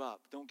to give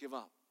up. Don't give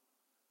up.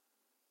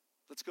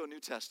 Let's go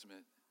New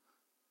Testament.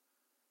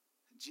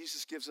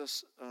 Jesus gives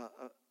us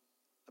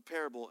a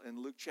parable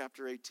in Luke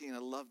chapter 18. I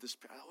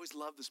always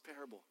love this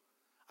parable.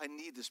 I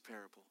need this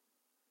parable.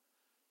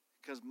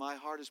 Because my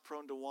heart is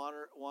prone to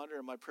wander,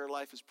 and my prayer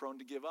life is prone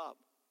to give up.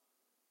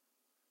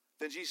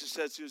 Then Jesus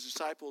said to his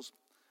disciples,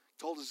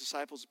 told his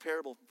disciples a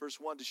parable, verse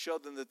 1, to show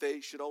them that they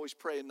should always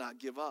pray and not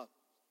give up.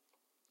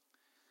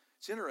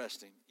 It's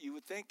interesting. You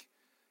would think,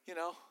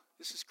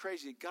 this is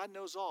crazy. God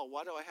knows all.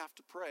 Why do I have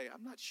to pray?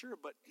 I'm not sure,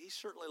 but He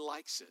certainly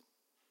likes it.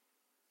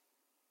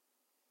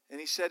 And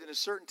He said, in a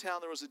certain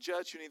town there was a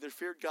judge who neither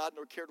feared God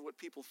nor cared what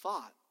people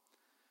thought.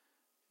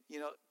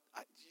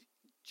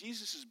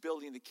 Jesus is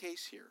building the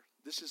case here.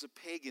 This is a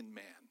pagan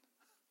man.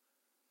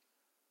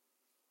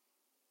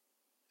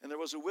 And there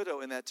was a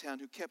widow in that town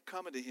who kept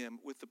coming to him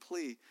with the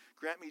plea,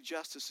 grant me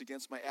justice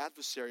against my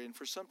adversary. And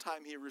for some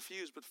time he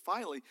refused, but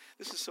finally,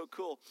 this is so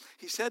cool,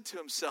 he said to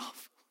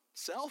himself,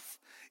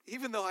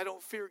 even though I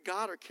don't fear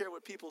God or care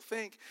what people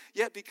think,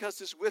 yet because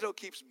this widow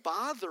keeps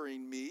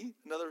bothering me,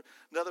 another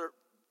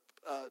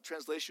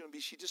translation would be,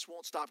 she just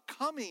won't stop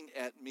coming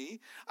at me,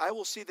 I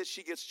will see that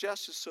she gets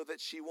justice so that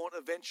she won't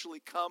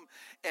eventually come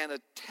and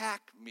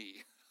attack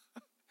me.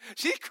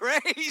 She's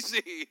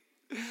crazy.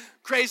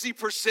 crazy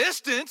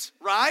persistent,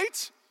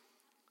 right?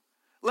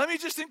 Let me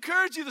just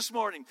encourage you this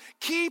morning.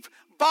 Keep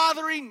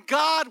bothering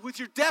God with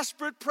your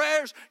desperate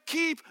prayers.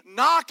 Keep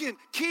knocking,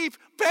 keep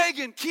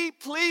begging, keep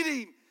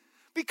pleading.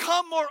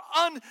 Become more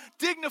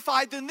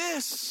undignified than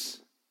this.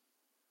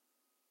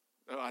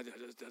 Oh,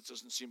 that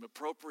doesn't seem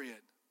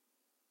appropriate.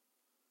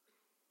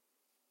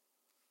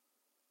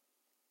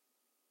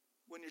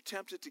 When you're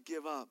tempted to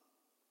give up,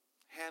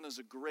 Hannah's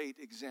a great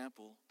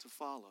example to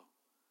follow.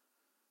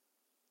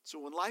 So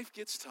when life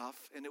gets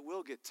tough, and it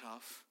will get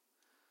tough,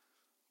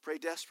 pray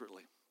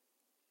desperately.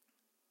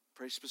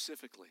 Pray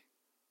specifically.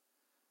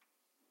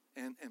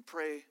 And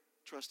pray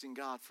trusting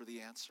God for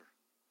the answer.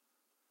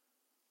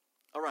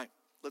 All right,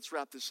 let's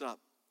wrap this up.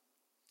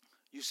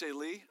 You say,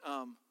 Lee,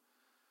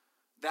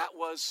 that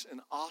was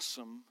an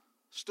awesome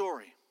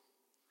story.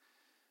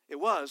 It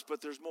was,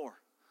 but there's more.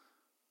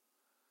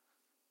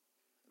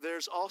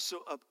 There's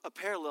also a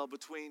parallel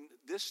between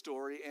this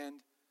story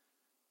and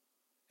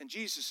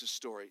Jesus'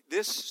 story.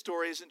 This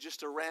story isn't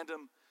just a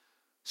random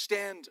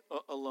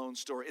stand-alone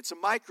story. It's a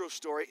micro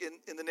story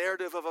in the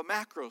narrative of a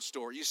macro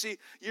story. You see,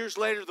 years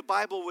later, the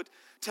Bible would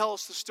tell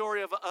us the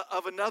story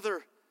of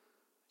another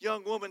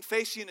young woman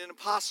facing an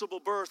impossible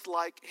birth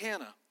like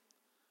Hannah.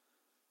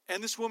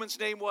 And this woman's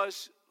name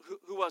was,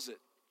 who was it?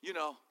 You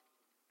know,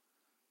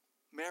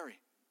 Mary.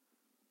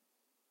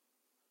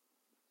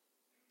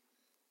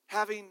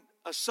 Having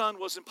a son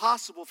was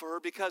impossible for her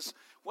because,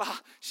 well,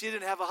 she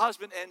didn't have a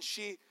husband and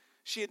she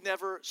had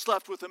never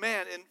slept with a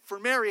man. And for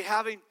Mary,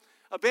 having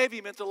a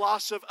baby meant the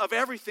loss of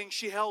everything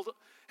she held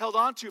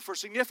on to for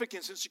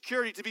significance and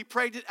security. To be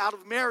pregnant out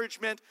of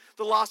marriage meant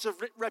the loss of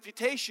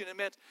reputation. It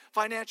meant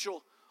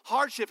financial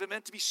hardship. It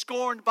meant to be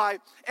scorned by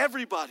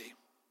everybody.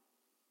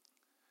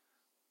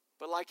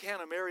 But like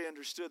Hannah, Mary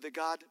understood that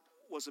God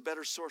was a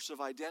better source of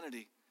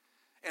identity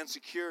and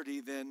security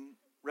than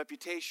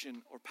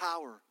reputation or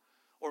power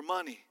or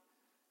money.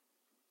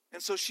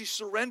 And so she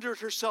surrendered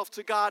herself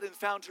to God and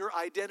found her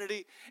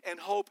identity and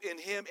hope in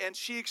Him. And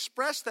she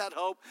expressed that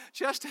hope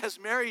just as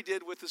Mary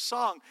did with the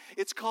song.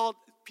 It's called,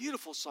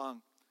 beautiful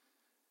song.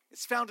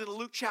 It's found in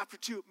Luke chapter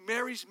 2,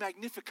 Mary's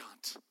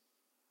Magnificat.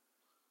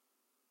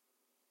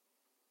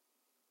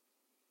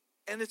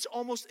 And it's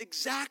almost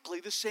exactly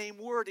the same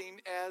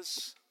wording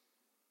as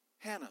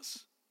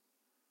Hannah's.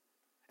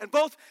 And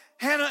both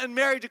Hannah and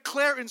Mary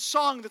declare in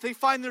song that they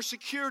find their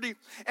security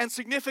and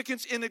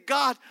significance in a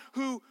God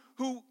who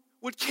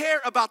would care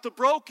about the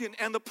broken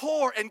and the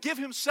poor and give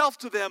Himself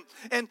to them.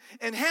 And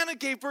Hannah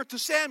gave birth to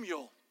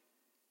Samuel,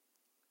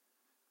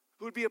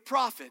 who would be a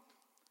prophet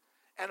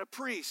and a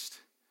priest,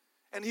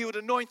 and he would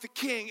anoint the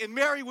king. And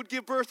Mary would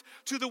give birth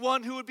to the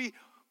one who would be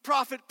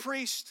prophet,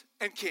 priest,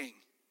 and king.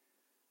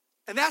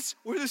 And that's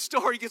where this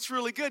story gets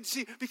really good,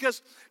 see,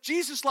 because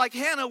Jesus, like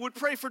Hannah, would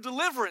pray for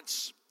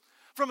deliverance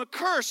from a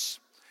curse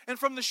and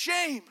from the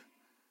shame.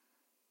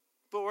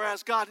 But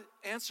whereas God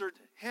answered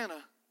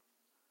Hannah,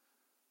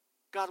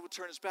 God would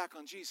turn His back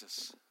on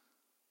Jesus.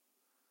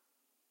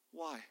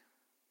 Why?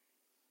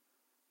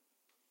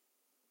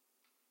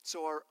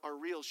 So our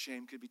real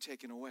shame could be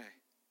taken away.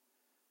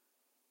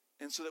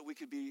 And so that we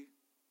could be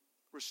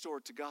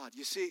restored to God.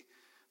 You see,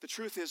 the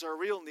truth is our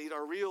real need,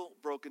 our real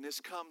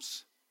brokenness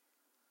comes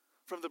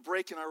from the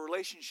break in our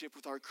relationship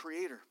with our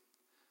Creator.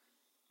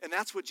 And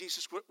that's what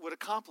Jesus would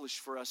accomplish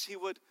for us. He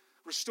would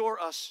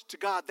restore us to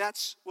God.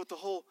 That's what the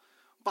whole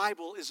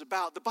Bible is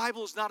about. The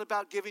Bible is not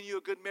about giving you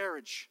a good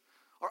marriage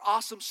or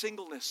awesome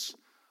singleness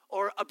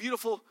or a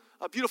beautiful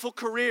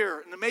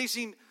career, an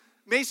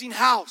amazing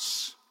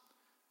house.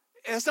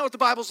 And that's not what the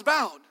Bible's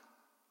about.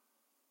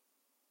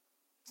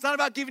 It's not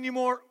about giving you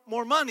more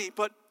money,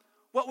 but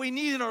what we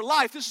need in our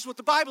life, this is what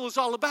the Bible is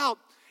all about,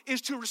 is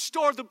to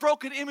restore the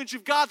broken image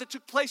of God that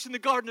took place in the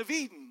Garden of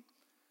Eden.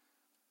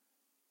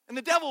 And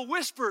the devil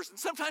whispers, and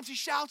sometimes he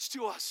shouts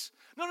to us,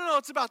 no,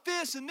 it's about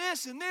this and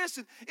this and this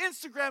and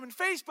Instagram and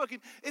Facebook,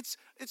 and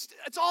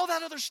it's all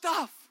that other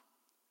stuff.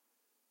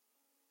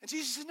 And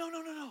Jesus said, no.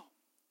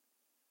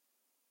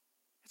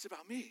 It's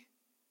about me.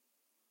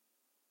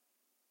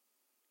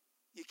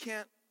 You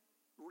can't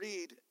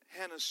read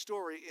Hannah's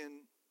story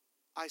in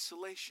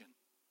isolation.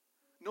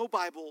 No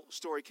Bible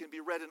story can be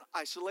read in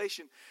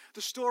isolation.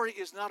 The story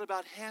is not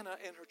about Hannah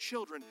and her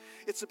children.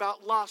 It's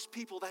about lost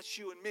people. That's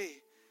you and me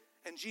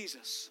and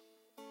Jesus.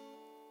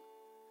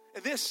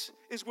 And this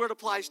is where it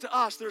applies to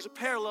us. There's a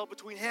parallel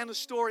between Hannah's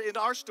story and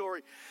our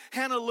story.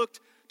 Hannah looked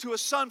to a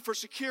son for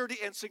security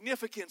and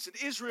significance, and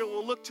Israel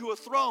will look to a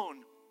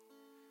throne,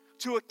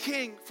 to a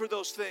king for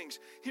those things.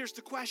 Here's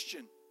the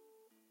question.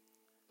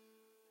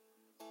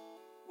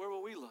 Where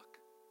will we look?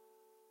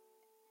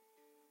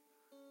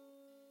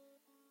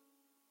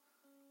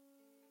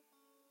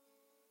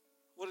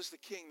 What is the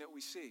king that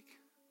we seek?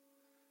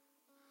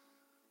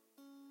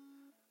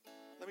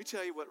 Let me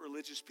tell you what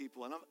religious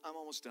people, and I'm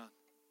almost done,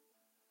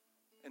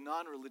 and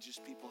non-religious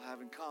people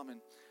have in common.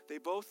 They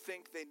both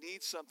think they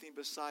need something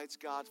besides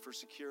God for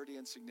security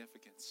and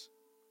significance.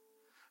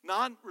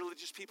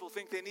 Non-religious people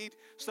think they need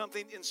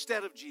something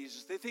instead of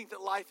Jesus. They think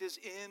that life is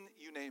in,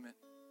 you name it.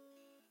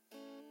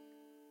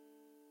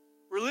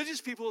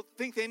 Religious people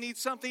think they need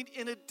something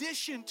in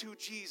addition to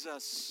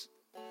Jesus.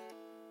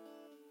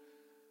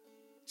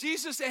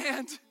 Jesus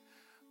and,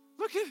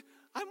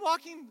 I'm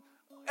walking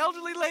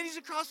elderly ladies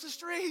across the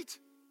street.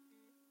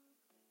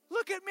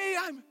 Look at me,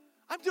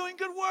 I'm doing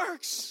good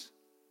works.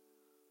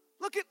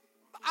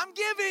 I'm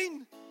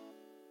giving.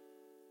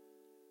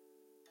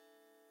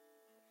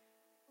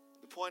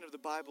 The point of the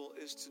Bible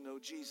is to know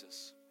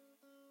Jesus.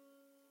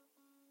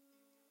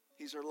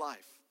 He's our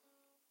life.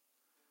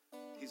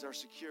 He's our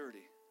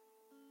security.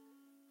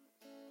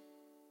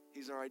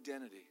 He's our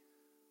identity.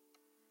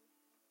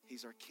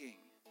 He's our King.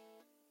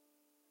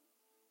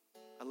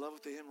 I love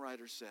what the hymn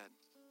writer said.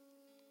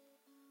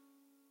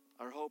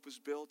 Our hope is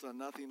built on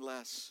nothing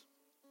less,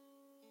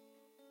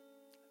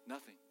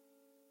 nothing,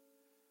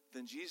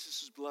 than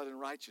Jesus' blood and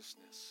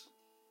righteousness.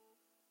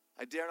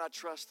 I dare not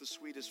trust the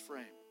sweetest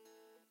frame.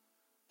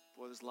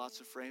 Boy, there's lots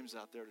of frames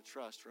out there to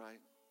trust, right?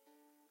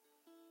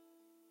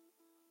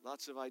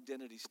 Lots of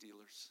identity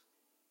stealers.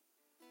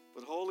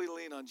 But wholly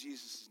lean on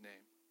Jesus' name.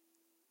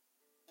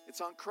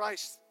 It's on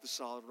Christ, the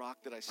solid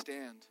rock, that I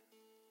stand.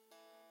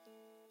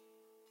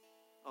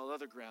 All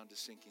other ground is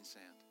sinking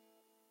sand.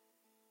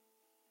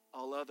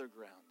 All other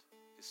ground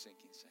is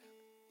sinking sand.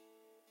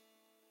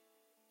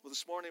 Well,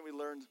 this morning we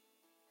learned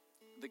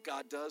that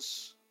God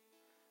does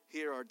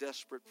hear our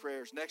desperate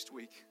prayers. Next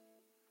week,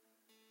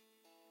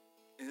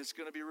 and it's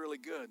going to be really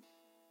good,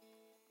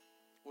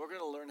 we're going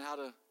to learn how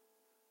to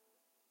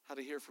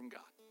hear from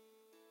God.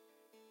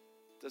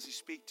 Does he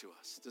speak to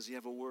us? Does he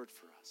have a word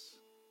for us?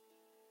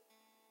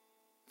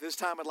 This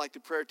time I'd like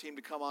the prayer team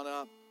to come on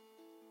up.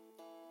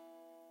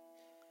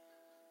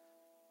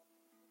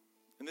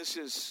 And this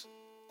is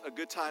a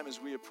good time as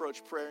we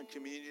approach prayer and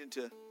communion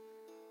to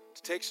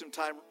take some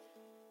time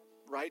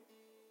right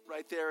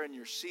there in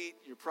your seat,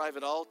 your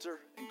private altar,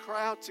 and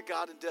cry out to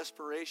God in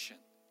desperation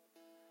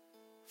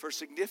for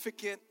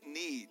significant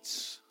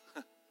needs.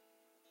 And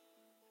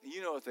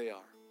you know what they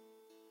are.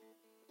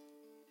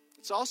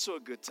 It's also a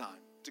good time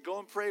to go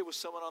and pray with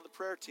someone on the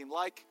prayer team,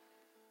 like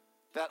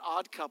that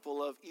odd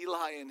couple of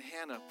Eli and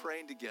Hannah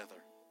praying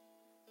together.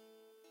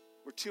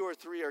 Where 2 or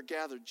 3 are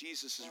gathered,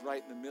 Jesus is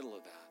right in the middle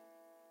of that.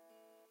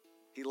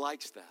 He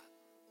likes that.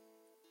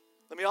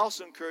 Let me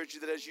also encourage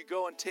you that as you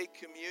go and take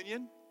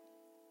communion,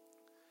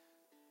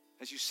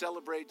 as you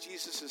celebrate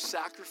Jesus'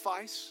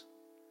 sacrifice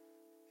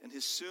and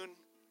his soon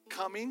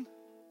coming,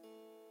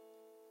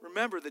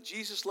 remember that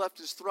Jesus left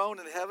his throne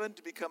in heaven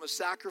to become a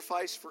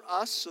sacrifice for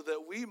us so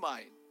that we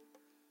might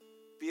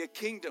be a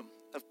kingdom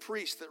of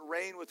priests that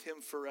reign with him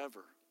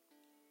forever.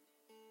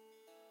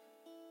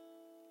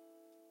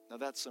 Now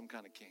that's some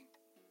kind of king.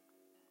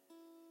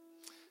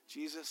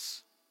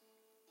 Jesus,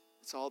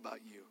 it's all about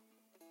you.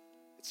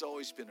 It's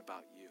always been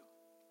about you.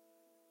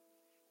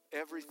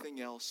 Everything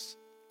else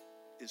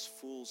is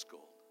fool's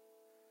gold.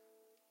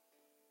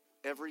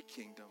 Every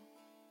kingdom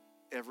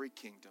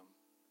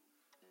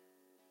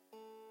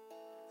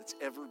that's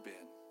ever been,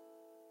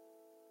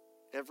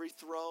 every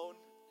throne,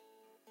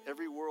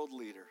 every world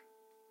leader,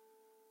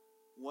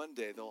 one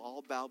day they'll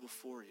all bow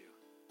before you.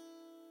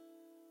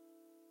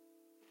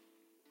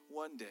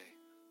 One day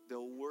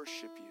they'll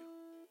worship you.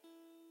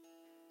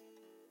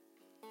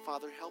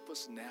 Father, help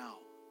us now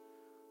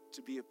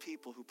to be a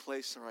people who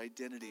place our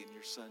identity in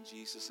your Son,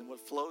 Jesus. And what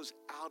flows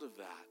out of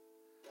that,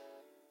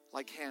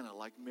 like Hannah,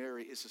 like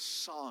Mary, is a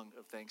song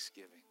of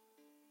thanksgiving.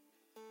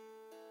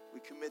 We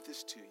commit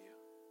this to you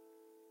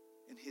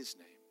in his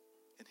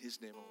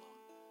name alone.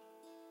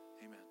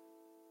 Amen.